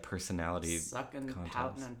the like personality Sucking, contest.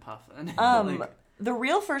 pouting, and puffing. Like, The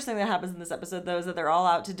real first thing that happens in this episode, though, is that they're all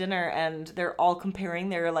out to dinner and they're all comparing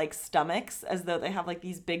their, like, stomachs as though they have, like,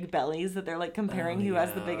 these big bellies that they're, like, comparing who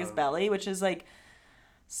has the biggest belly, which is, like,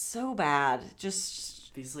 so bad.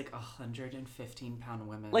 Just... these, like, 115-pound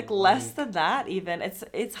women. Like, less than that, even.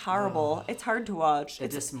 It's horrible. It's hard to watch. The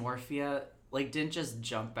dysmorphia, like, didn't just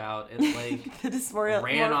jump out. It, like, the dysmorphia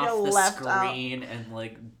ran off the left screen and,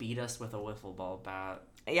 like, beat us with a wiffle ball bat.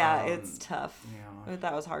 Yeah, it's tough. Yeah.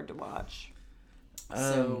 That was hard to watch.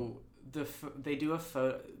 So they do a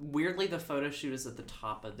photo. Weirdly, the photo shoot is at the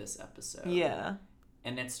top of this episode. Yeah.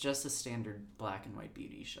 And it's just a standard black and white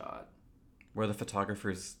beauty shot. Where the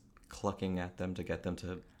photographer's clucking at them to get them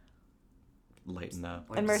to lighten up.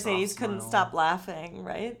 Like And Mercedes soft couldn't smile. stop laughing,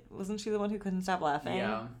 right? Wasn't she the one who couldn't stop laughing?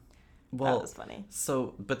 Yeah. Well, that was funny.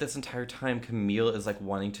 So, but this entire time, Camille is like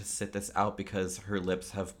wanting to sit this out because her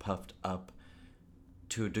lips have puffed up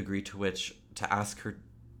to a degree to which to ask her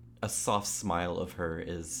a soft smile of her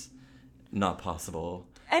is not possible.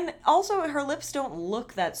 And also, her lips don't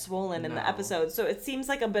look that swollen in the No. episode, so it seems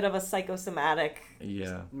like a bit of a psychosomatic.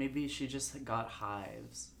 Yeah. Maybe she just got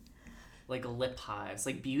hives. Like lip hives.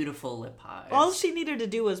 Like beautiful lip hives. All she needed to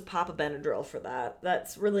do was pop a Benadryl for that.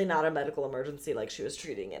 That's really not a medical emergency like she was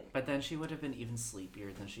treating it. But then she would have been even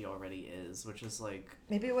sleepier than she already is, which is like...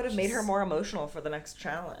 Maybe it would have made her more emotional for the next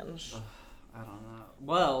challenge. I don't know.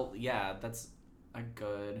 Well, yeah, that's a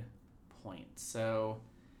good point. So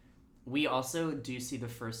we also do see the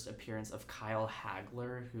first appearance of Kyle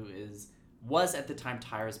Hagler, who was at the time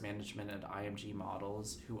Tyra's management at IMG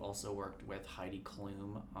Models, who also worked with Heidi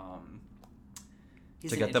Klum.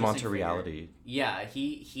 He's To an get them onto interesting figure. reality. Yeah,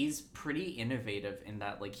 he's pretty innovative in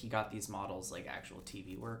that, like, he got these models like actual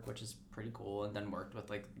TV work, which is pretty cool, and then worked with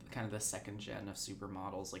like kind of the second gen of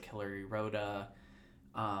supermodels like Hilary Rhoda,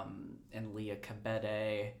 and Leah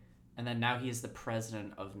Cabede, and then now he is the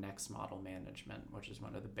president of Next Model Management, which is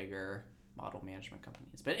one of the bigger model management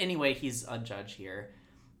companies. But anyway, he's a judge here,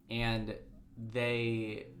 and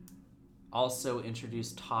they also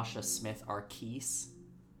introduced Tasha Smith Arquise,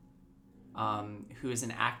 who is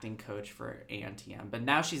an acting coach for ANTM, but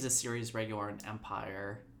now she's a series regular in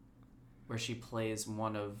Empire, where she plays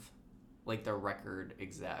one of like the record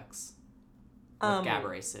execs with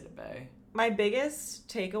Gabourey Sidibe. My biggest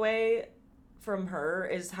takeaway from her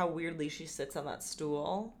is how weirdly she sits on that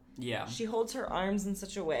stool. Yeah. She holds her arms in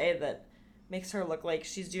such a way that makes her look like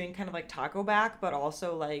she's doing kind of like taco back, but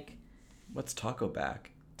also like... What's taco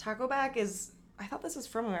back? Taco back is... I thought this was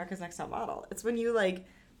from America's Next Top Model. It's when you like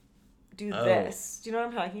do this. Do you know what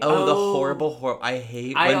I'm talking about? Oh, the horrible... I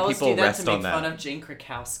hate I when always people do that rest to on make that. fun of Jane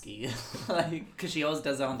Krakowski, like, because she always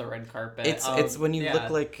does that on the red carpet. It's when you yeah. look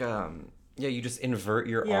like... you just invert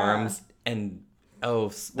your Yeah. arms and...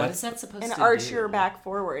 What is that supposed And to arch do? your back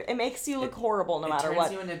forward. It makes you look horrible no matter turns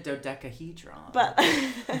what. you into dodecahedron.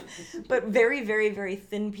 But very, very, very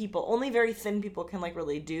thin people, only very thin people can like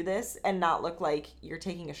really do this and not look like you're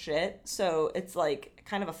taking a shit. So it's like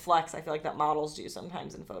kind of a flex. I feel like that models do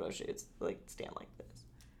sometimes in photo shoots, like stand like this.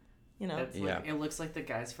 You know? It's Yeah. like, it looks like the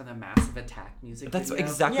guys from the Massive Attack music That's video.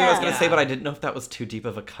 exactly what I was going to say, Yeah. but I didn't know if that was too deep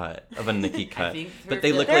of a cut, of a Nikki cut. think But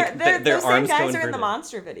they look They're, like they're, their those arms same go guys are in the inverted.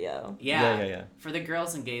 monster video. Yeah. Yeah. For the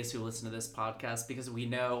girls and gays who listen to this podcast, because we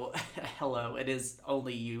know, hello, it is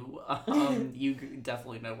only you. You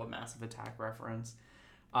definitely know what Massive Attack reference.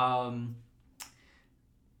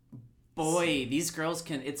 Boy, these girls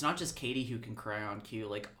can. It's not just Katie who can cry on cue.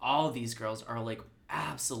 Like all of these girls are like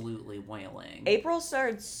absolutely wailing. April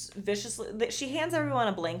starts viciously. She hands everyone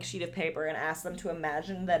a blank sheet of paper and asks them to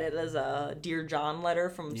imagine that it is a Dear John letter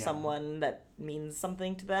from someone that means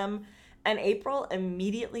something to them. And April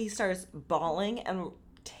immediately starts bawling and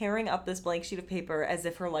tearing up this blank sheet of paper as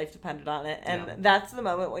if her life depended on it. And that's the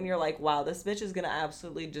moment when you're like, wow, this bitch is going to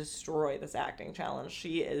absolutely destroy this acting challenge.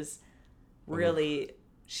 She is really...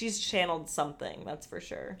 She's channeled something, that's for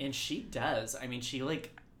sure. And she does. I mean, she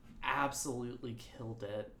like absolutely killed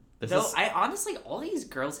it. This Though is- I honestly, all these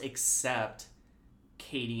girls except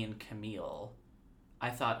Katie and Camille,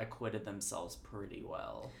 I thought acquitted themselves pretty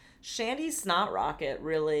well. Shandy's Snot Rocket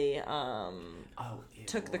really Oh, ew.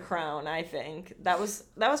 took the crown, I think. That was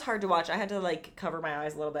hard to watch. I had to like cover my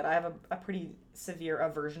eyes a little bit. I have a pretty severe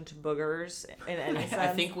aversion to boogers in any sense. I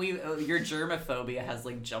think your germophobia has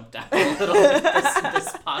like jumped out a little bit this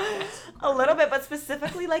podcast. A little bit, but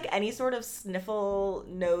specifically like any sort of sniffle,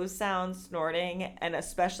 nose sound, snorting, and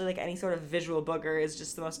especially like any sort of visual booger is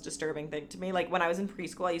just the most disturbing thing to me. Like when I was in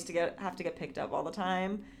preschool, I used to have to get picked up all the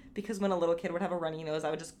time because when a little kid would have a runny nose, I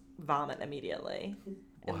would just vomit immediately.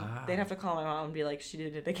 And Wow. they'd have to call my mom and be like, she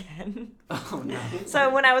did it again. Oh no.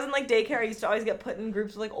 So when I was in like daycare, I used to always get put in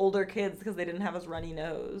groups with like older kids because they didn't have as runny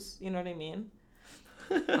nose. You know what I mean?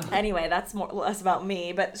 Anyway, that's more or less about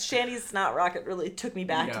me. But Shandy's Snot Rocket really took me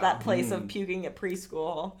back to Yeah. that place of puking at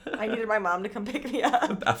preschool. I needed my mom to come pick me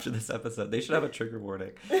up. After this episode, they should have a trigger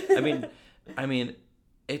warning. I mean,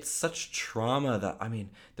 it's such trauma that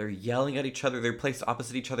they're yelling at each other. They're placed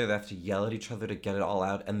opposite each other. They have to yell at each other to get it all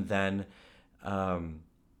out, and then,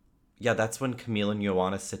 that's when Camille and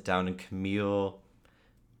Joanna sit down, and Camille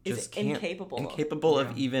Is just can't, incapable.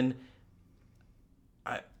 of even.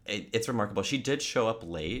 It's remarkable. She did show up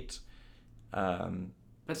late. But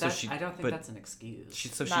So I don't think that's an excuse. She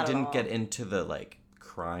Not at didn't all. get into the like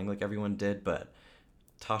crying like everyone did, but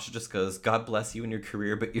Tasha just goes, "God bless you in your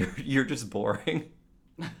career, but you're just boring."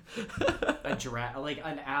 A drag, like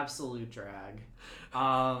an absolute drag.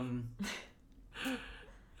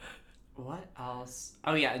 What else?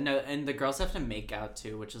 Oh yeah, no, and the girls have to make out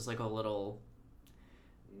too, which is like a little.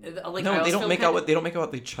 Like, No, they don't make out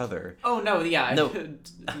with each other. Oh no, yeah, No.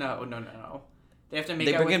 no. They have to make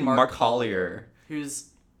They out bring with in Mark Collier. who's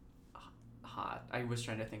hot. I was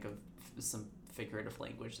trying to think of some figurative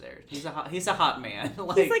language there. He's a hot man.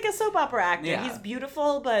 He's like a soap opera actor. Yeah. He's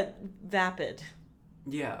beautiful but vapid.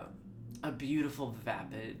 Yeah, a beautiful,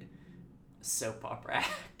 vapid soap opera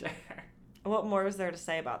actor. What more is there to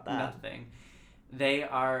say about that? Nothing.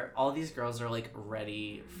 All these girls are like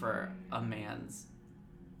ready for a man's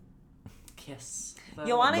kiss. though.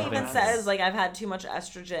 Joanna Love even it. says, like, I've had too much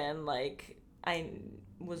estrogen. Like, I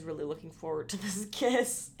was really looking forward to this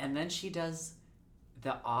kiss. And then she does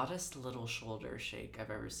the oddest little shoulder shake I've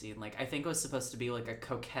ever seen. Like, I think it was supposed to be like a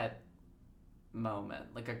coquette moment,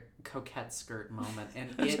 like a coquette skirt moment, and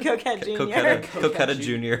it Coquette Junior. Coquetta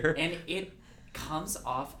Junior. and it comes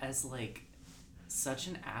off as like such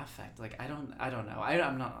an affect. Like I don't know. I don't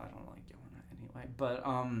like Joanna anyway. But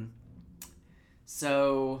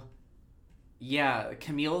so yeah,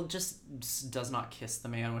 Camille just does not kiss the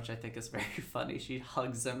man, which I think is very funny. She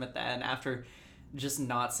hugs him at the end after just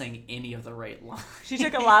not saying any of the right lines. She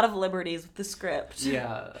took a lot of liberties with the script.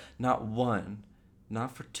 Yeah. Not one,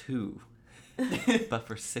 not for 2, but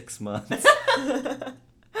for 6 months.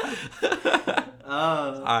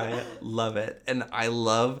 I love it. And I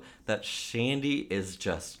love that Shandy is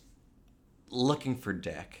just looking for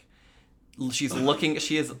dick. She's looking,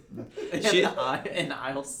 In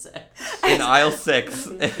aisle 6. in aisle 6.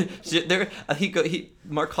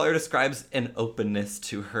 Mark Collier describes an openness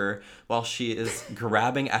to her while she is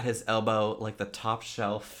grabbing at his elbow like the top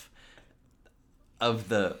shelf of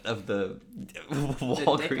the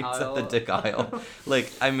Walgreens at the dick aisle.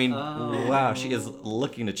 Like, I mean, wow, she is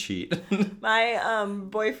looking to cheat. My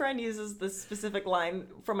boyfriend uses this specific line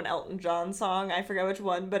from an Elton John song. I forget which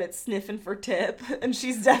one, but it's sniffing for tip. And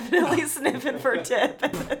she's definitely sniffing for tip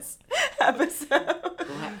in this episode.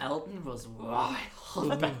 Well, Elton was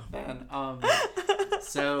wild back then.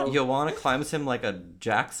 So Joanna climbs him like a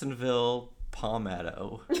Jacksonville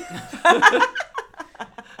palmetto.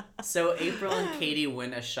 So April and Katie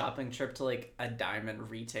win a shopping trip to like a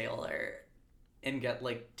diamond retailer and get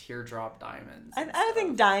like teardrop diamonds. I and don't stuff.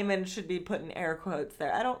 think diamond should be put in air quotes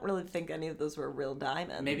there. I don't really think any of those were real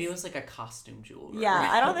diamonds. Maybe it was like a costume jewelry. Yeah,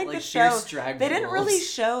 I don't think like the show. here's drag They didn't really jewels.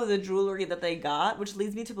 show the jewelry that they got, which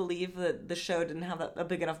leads me to believe that the show didn't have a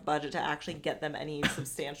big enough budget to actually get them any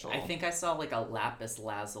substantial. I think I saw like a lapis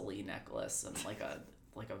lazuli necklace and like a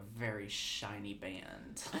very shiny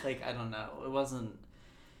band. Like I don't know.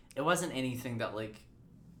 It wasn't anything that like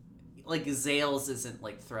Zales isn't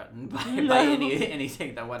like threatened by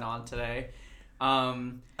anything that went on today.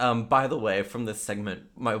 By the way, from this segment,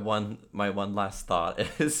 my one last thought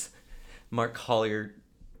is Mark Collier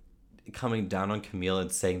coming down on Camille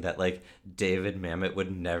and saying that like David Mamet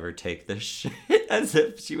would never take this shit, as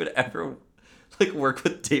if she would ever like work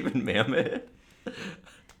with David Mamet.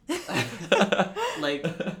 Like,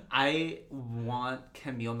 I want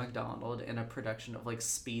Camille McDonald in a production of, like,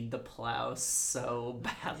 Speed the Plow so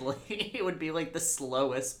badly. It would be, like, the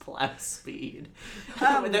slowest plow speed.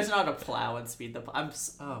 There's not a plow in Speed the Plow.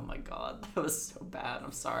 Oh, my God. That was so bad.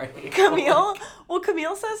 I'm sorry. Camille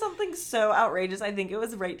says something so outrageous. I think it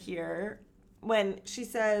was right here when she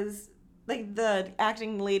says, like, the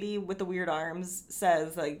acting lady with the weird arms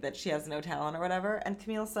says, like, that she has no talent or whatever. And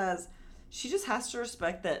Camille says she just has to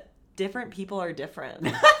respect that different people are different.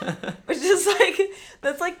 Which is, like,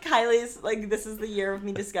 that's, like, Kylie's, like, this is the year of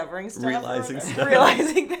me discovering stuff.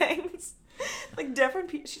 Realizing things. Like, different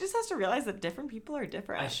people. She just has to realize that different people are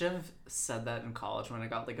different. I should have said that in college when I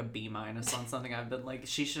got, like, a B- on something. I've been like,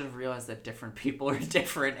 she should have realized that different people are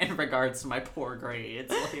different in regards to my poor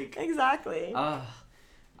grades. Like, exactly.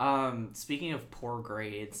 Speaking of poor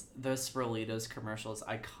grades, the Sprolitos commercial is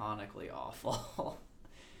iconically awful.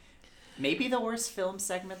 Maybe the worst film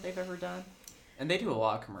segment they've ever done. And they do a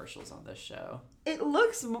lot of commercials on this show. It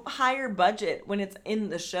looks higher budget when it's in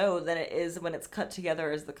the show than it is when it's cut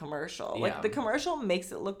together as the commercial. Yeah. Like, the commercial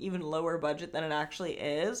makes it look even lower budget than it actually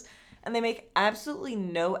is. And they make absolutely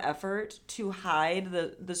no effort to hide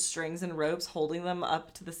the strings and ropes holding them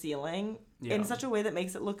up to the ceiling in such a way that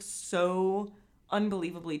makes it look so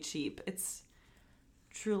unbelievably cheap. It's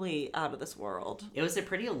truly out of this world. It was a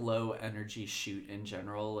pretty low energy shoot in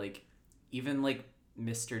general. Like, even, like,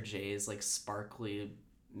 Mr. J's, like, sparkly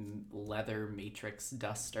leather matrix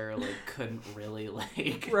duster, like, couldn't really,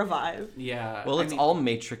 like, revive. Yeah. Well, it's all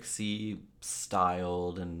matrixy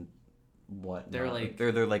styled and what they're like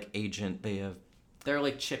they're like agent. They're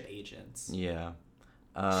like chip agents. Yeah.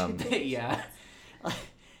 Yeah.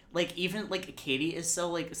 Like, even, like, Katie is so,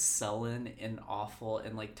 like, sullen and awful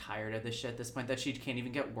and, like, tired of this shit at this point that she can't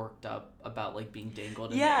even get worked up about, like, being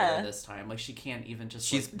dangled in the air this time. Like, she can't even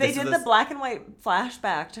just, They did the black and white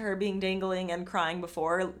flashback to her being dangling and crying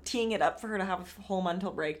before, teeing it up for her to have a whole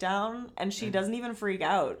mental breakdown, and she doesn't even freak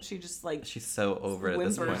out. She just, like... She's so over it at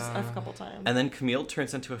this point. A couple times. And then Camille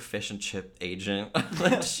turns into a fish and chip agent.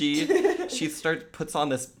 Like, she puts on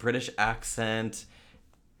this British accent,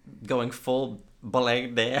 going full...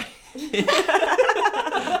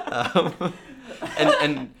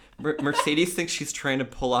 and Mercedes thinks she's trying to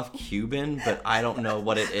pull off Cuban, but I don't know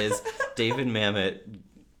what it is. David Mamet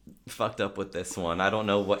fucked up with this one. I don't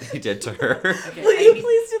know what he did to her. Okay, Will you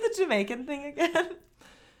please do the Jamaican thing again?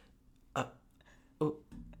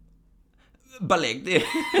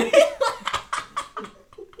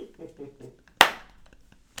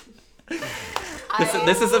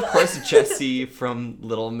 This is of course Jessie from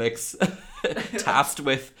Little Mix, tasked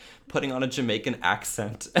with putting on a Jamaican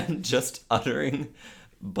accent and just uttering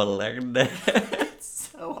 "balerde." It's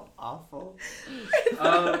so awful.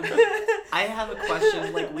 I have a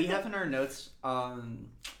question. Like, we have in our notes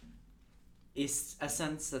is a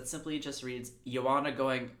sentence that simply just reads Joanna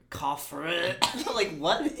going cough for it. Like,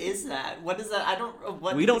 what is that? What is that? I don't.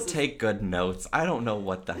 What we don't take good notes. I don't know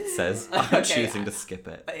what that says. I'm choosing to skip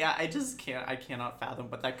it. Yeah, I just can't. I cannot fathom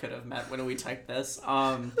what that could have meant when we typed this.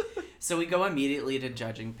 So we go immediately to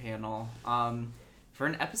judging panel. For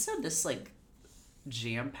an episode this, like,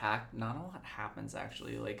 jam-packed, not a lot happens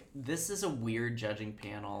actually. Like, this is a weird judging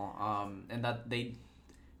panel. And that they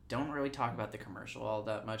don't really talk about the commercial all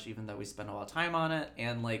that much, even though we spend a lot of time on it.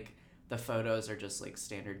 And, like, the photos are just, like,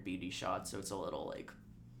 standard beauty shots, so it's a little, like,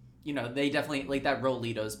 you know, they definitely, like, that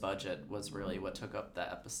Rolitos budget was really what took up the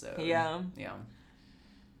episode. Yeah. Yeah.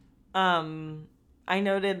 I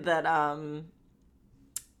noted that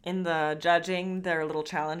in the judging, their little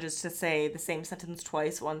challenge is to say the same sentence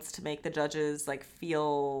twice, once to make the judges, like,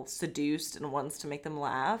 feel seduced and once to make them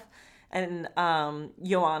laugh. And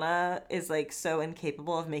Joanna is, like, so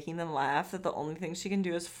incapable of making them laugh that the only thing she can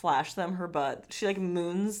do is flash them her butt. She, like,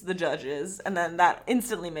 moons the judges, and then that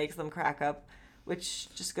instantly makes them crack up,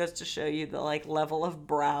 which just goes to show you the, like, level of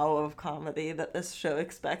brow of comedy that this show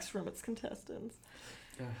expects from its contestants.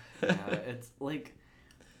 Yeah, it's, like...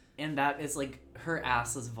 And that is, like, her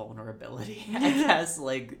ass's vulnerability, I guess.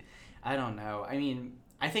 Like, I don't know. I mean,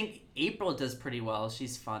 I think April does pretty well.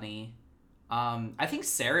 She's funny. I think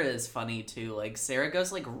Sarah is funny too. Like, Sarah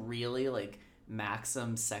goes, like, really, like,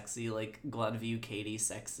 Maxim sexy, like, Glenview Katie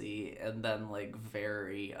sexy, and then, like,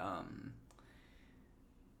 very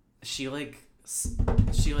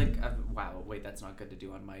wow, wait, that's not good to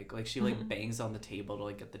do on mic. Like, she, like, bangs on the table to,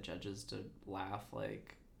 like, get the judges to laugh.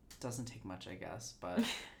 Like, it doesn't take much, I guess, but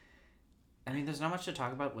I mean, there's not much to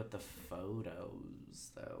talk about with the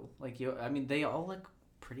photos though. Like, they all look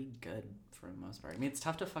pretty good for the most part. I mean, it's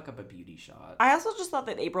tough to fuck up a beauty shot. I also just thought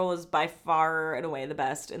that April was by far and away the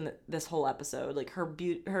best in this whole episode. Like, her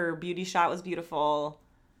beauty shot was beautiful.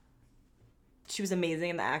 She was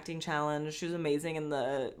amazing in the acting challenge. She was amazing in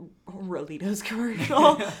the Rolitos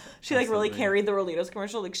commercial. She like really Absolutely. carried the Rolitos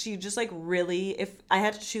commercial. Like she just like really, if I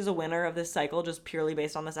had to choose a winner of this cycle just purely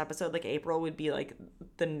based on this episode, like April would be like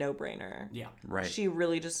the no-brainer. Yeah. Right. She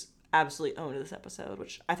really just absolutely owned this episode,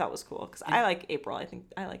 which I thought was cool because I like April. I think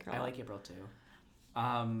I like her. a I lot. like April too.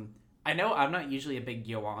 I know I'm not usually a big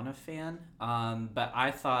Joanna fan, but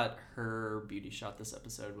I thought her beauty shot this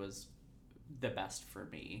episode was the best for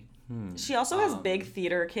me. She also has big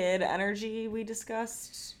theater kid energy we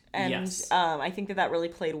discussed. And Yes. I think that really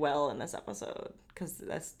played well in this episode because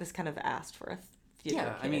this kind of asked for a theater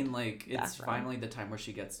Yeah, I kid mean, like, it's background. finally the time where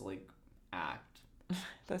she gets to, like, act.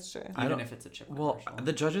 That's true. Even if it's a chip Well, commercial.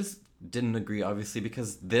 the judges didn't agree, obviously,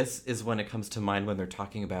 because this is when it comes to mind when they're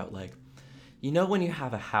talking about, like, you know, when you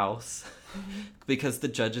have a house, because the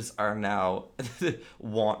judges are now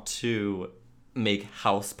want to make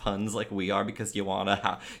house puns like we are because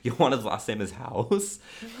Joanna's last name is House.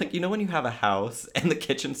 Like, you know, when you have a house and the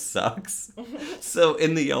kitchen sucks. So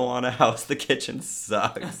in the Joanna house, the kitchen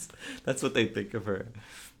sucks. That's what they think of her.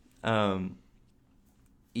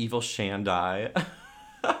 Evil Shandai.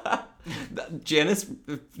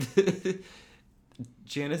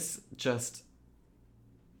 Janice just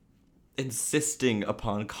insisting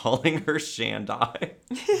upon calling her Shandai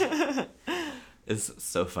is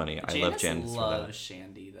so funny. I love Janice for loves that.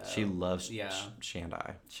 Shandy, though. She loves Yeah.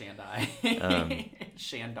 Shandai. Shandai.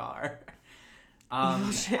 Shandar.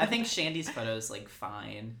 I think Shandy's photo is, like,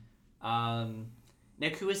 fine.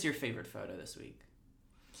 Nick, who was your favorite photo this week?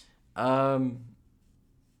 I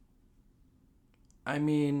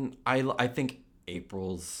mean, I think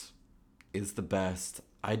April's is the best.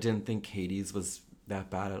 I didn't think Katie's was that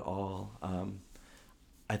bad at all.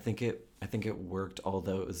 I think it worked,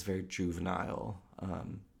 although it was very juvenile.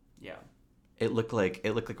 Yeah. It looked like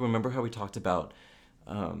remember how we talked about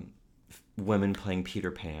women playing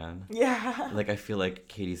Peter Pan? Yeah. Like, I feel like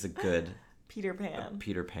Katie's a good Peter Pan.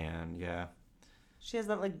 Peter Pan, yeah. She has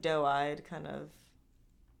that like doe-eyed kind of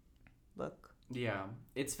look. Yeah.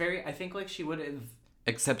 It's very, I think, like, she would have...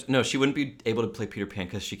 Except, no, she wouldn't be able to play Peter Pan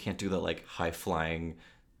because she can't do the, like, high-flying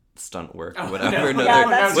stunt work or whatever. No, Yeah, no,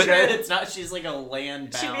 that's no, true. it's not, she's like a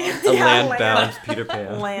land-bound... A land-bound Peter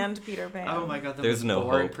Pan. Land Peter Pan. Oh my god, that There's was no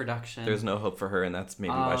boring hope. production. There's no hope for her, and that's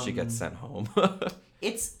maybe why she gets sent home.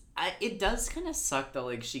 It does kind of suck that,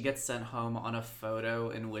 like, she gets sent home on a photo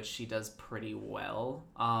in which she does pretty well.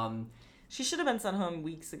 She should have been sent home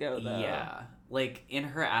weeks ago, though. Yeah. Like, and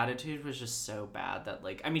her attitude was just so bad that,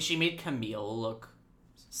 like, I mean, she made Camille look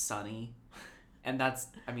sunny. And that's,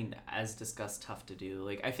 I mean, as discussed, tough to do.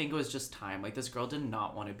 Like, I think it was just time. Like, this girl did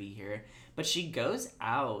not want to be here. But she goes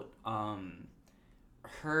out,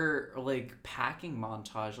 her, like, packing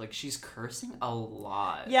montage, like, she's cursing a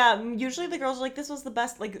lot. Yeah, usually the girls are like, this was the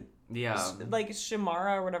best, like, Yeah. like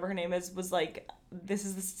Shamara or whatever her name is, was like, this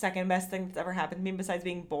is the second best thing that's ever happened to me besides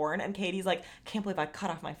being born. And Katie's like, can't believe I cut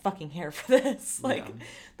off my fucking hair for this. Like, Yeah.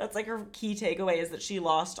 that's like her key takeaway is that she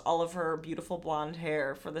lost all of her beautiful blonde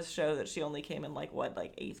hair for this show that she only came in like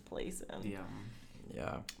 8th place in. Yeah.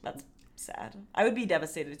 Yeah. That's sad. I would be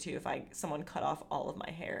devastated too if someone cut off all of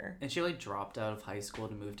my hair. And she, like, dropped out of high school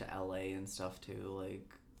to move to LA and stuff, too. Like,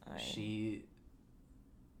 she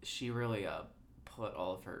really, put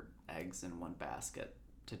all of her eggs in one basket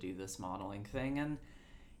to do this modeling thing. And,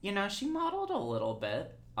 you know, she modeled a little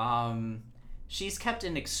bit. She's kept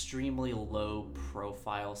an extremely low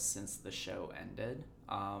profile since the show ended.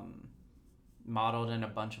 Modeled in a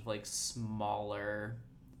bunch of, like, smaller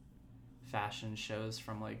fashion shows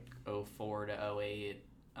from, like, 04 to 08.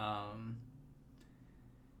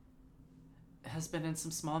 Has been in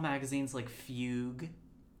some small magazines like Fugue,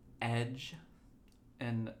 Edge,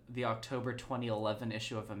 and the October 2011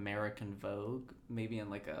 issue of American Vogue, maybe in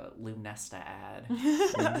like a Lunesta ad.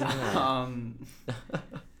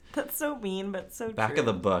 That's so mean, but so Back true. of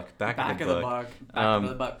the book. Back of the book.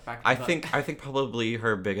 I think probably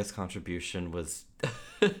her biggest contribution was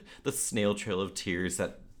the Trail of Tears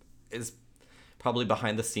that is probably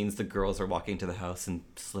behind the scenes. The girls are walking to the house and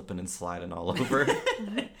slipping and sliding all over.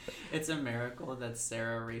 It's a miracle that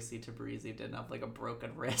Sarah Racy Tabrizi didn't have like a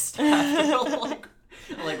broken wrist after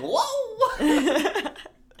like whoa.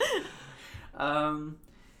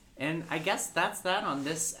 And I guess that's that on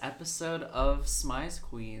this episode of Smize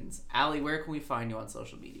Queens. Allie, where can we find you on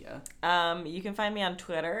social media? You can find me on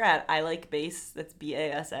Twitter at I like bass. That's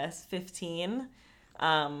BASS 15.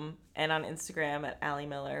 And on Instagram at Allie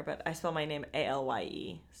Miller, but I spell my name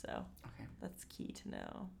ALYE, so Okay. that's key to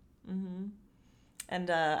know. And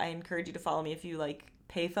I encourage you to follow me if you like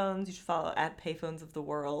payphones. You should follow at Payphones of the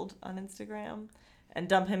World on Instagram. And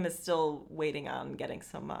Dump Him is still waiting on getting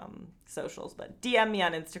some socials, but DM me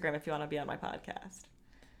on Instagram if you want to be on my podcast.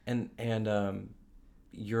 And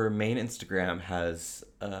your main Instagram has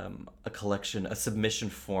a collection, a submission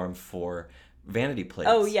form for vanity plates.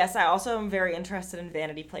 Oh, yes. I also am very interested in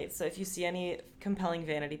vanity plates. So if you see any compelling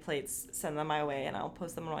vanity plates, send them my way and I'll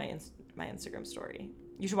post them on my Instagram story.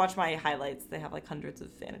 You should watch my highlights. They have like hundreds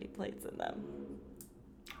of vanity plates in them.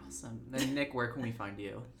 Awesome. Then Nick, where can we find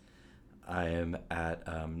you? I am at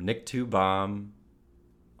Nick2Bomb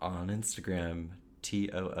on Instagram,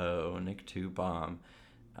 TOO Nick2Bomb.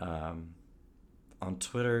 On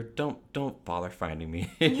Twitter, don't bother finding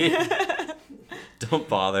me. Don't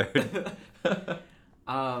bother.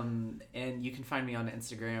 And you can find me on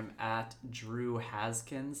Instagram at Drew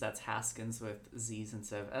Haskins. That's Haskins with Z's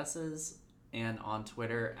instead of S's. And on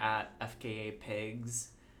Twitter at FKA Pigs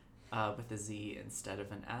with a Z instead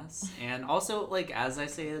of an S. And also, like, as I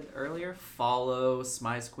said earlier, follow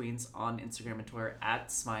Smize Queens on Instagram and Twitter at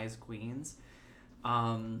Smize Queens.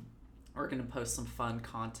 We're going to post some fun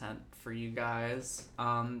content for you guys.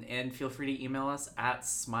 And feel free to email us at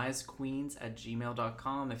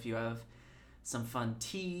smizequeens@gmail.com if you have some fun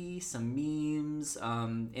tea, some memes,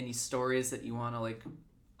 any stories that you want to, like,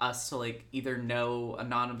 us to, like, either know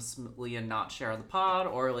anonymously and not share on the pod,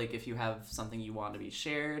 or, like, if you have something you want to be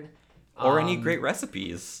shared. Or any great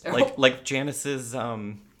recipes. Like Janice's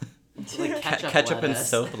like ketchup and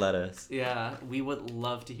soap lettuce. Yeah, we would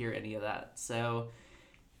love to hear any of that. So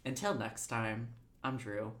until next time, I'm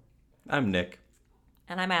Drew. I'm Nick.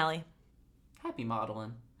 And I'm Allie. Happy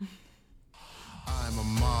modeling. I'm a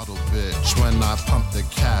model bitch when I pump the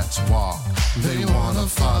catwalk. They wanna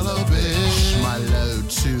follow, bitch. My load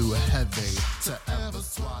too heavy to ever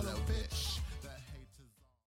swallow, bitch.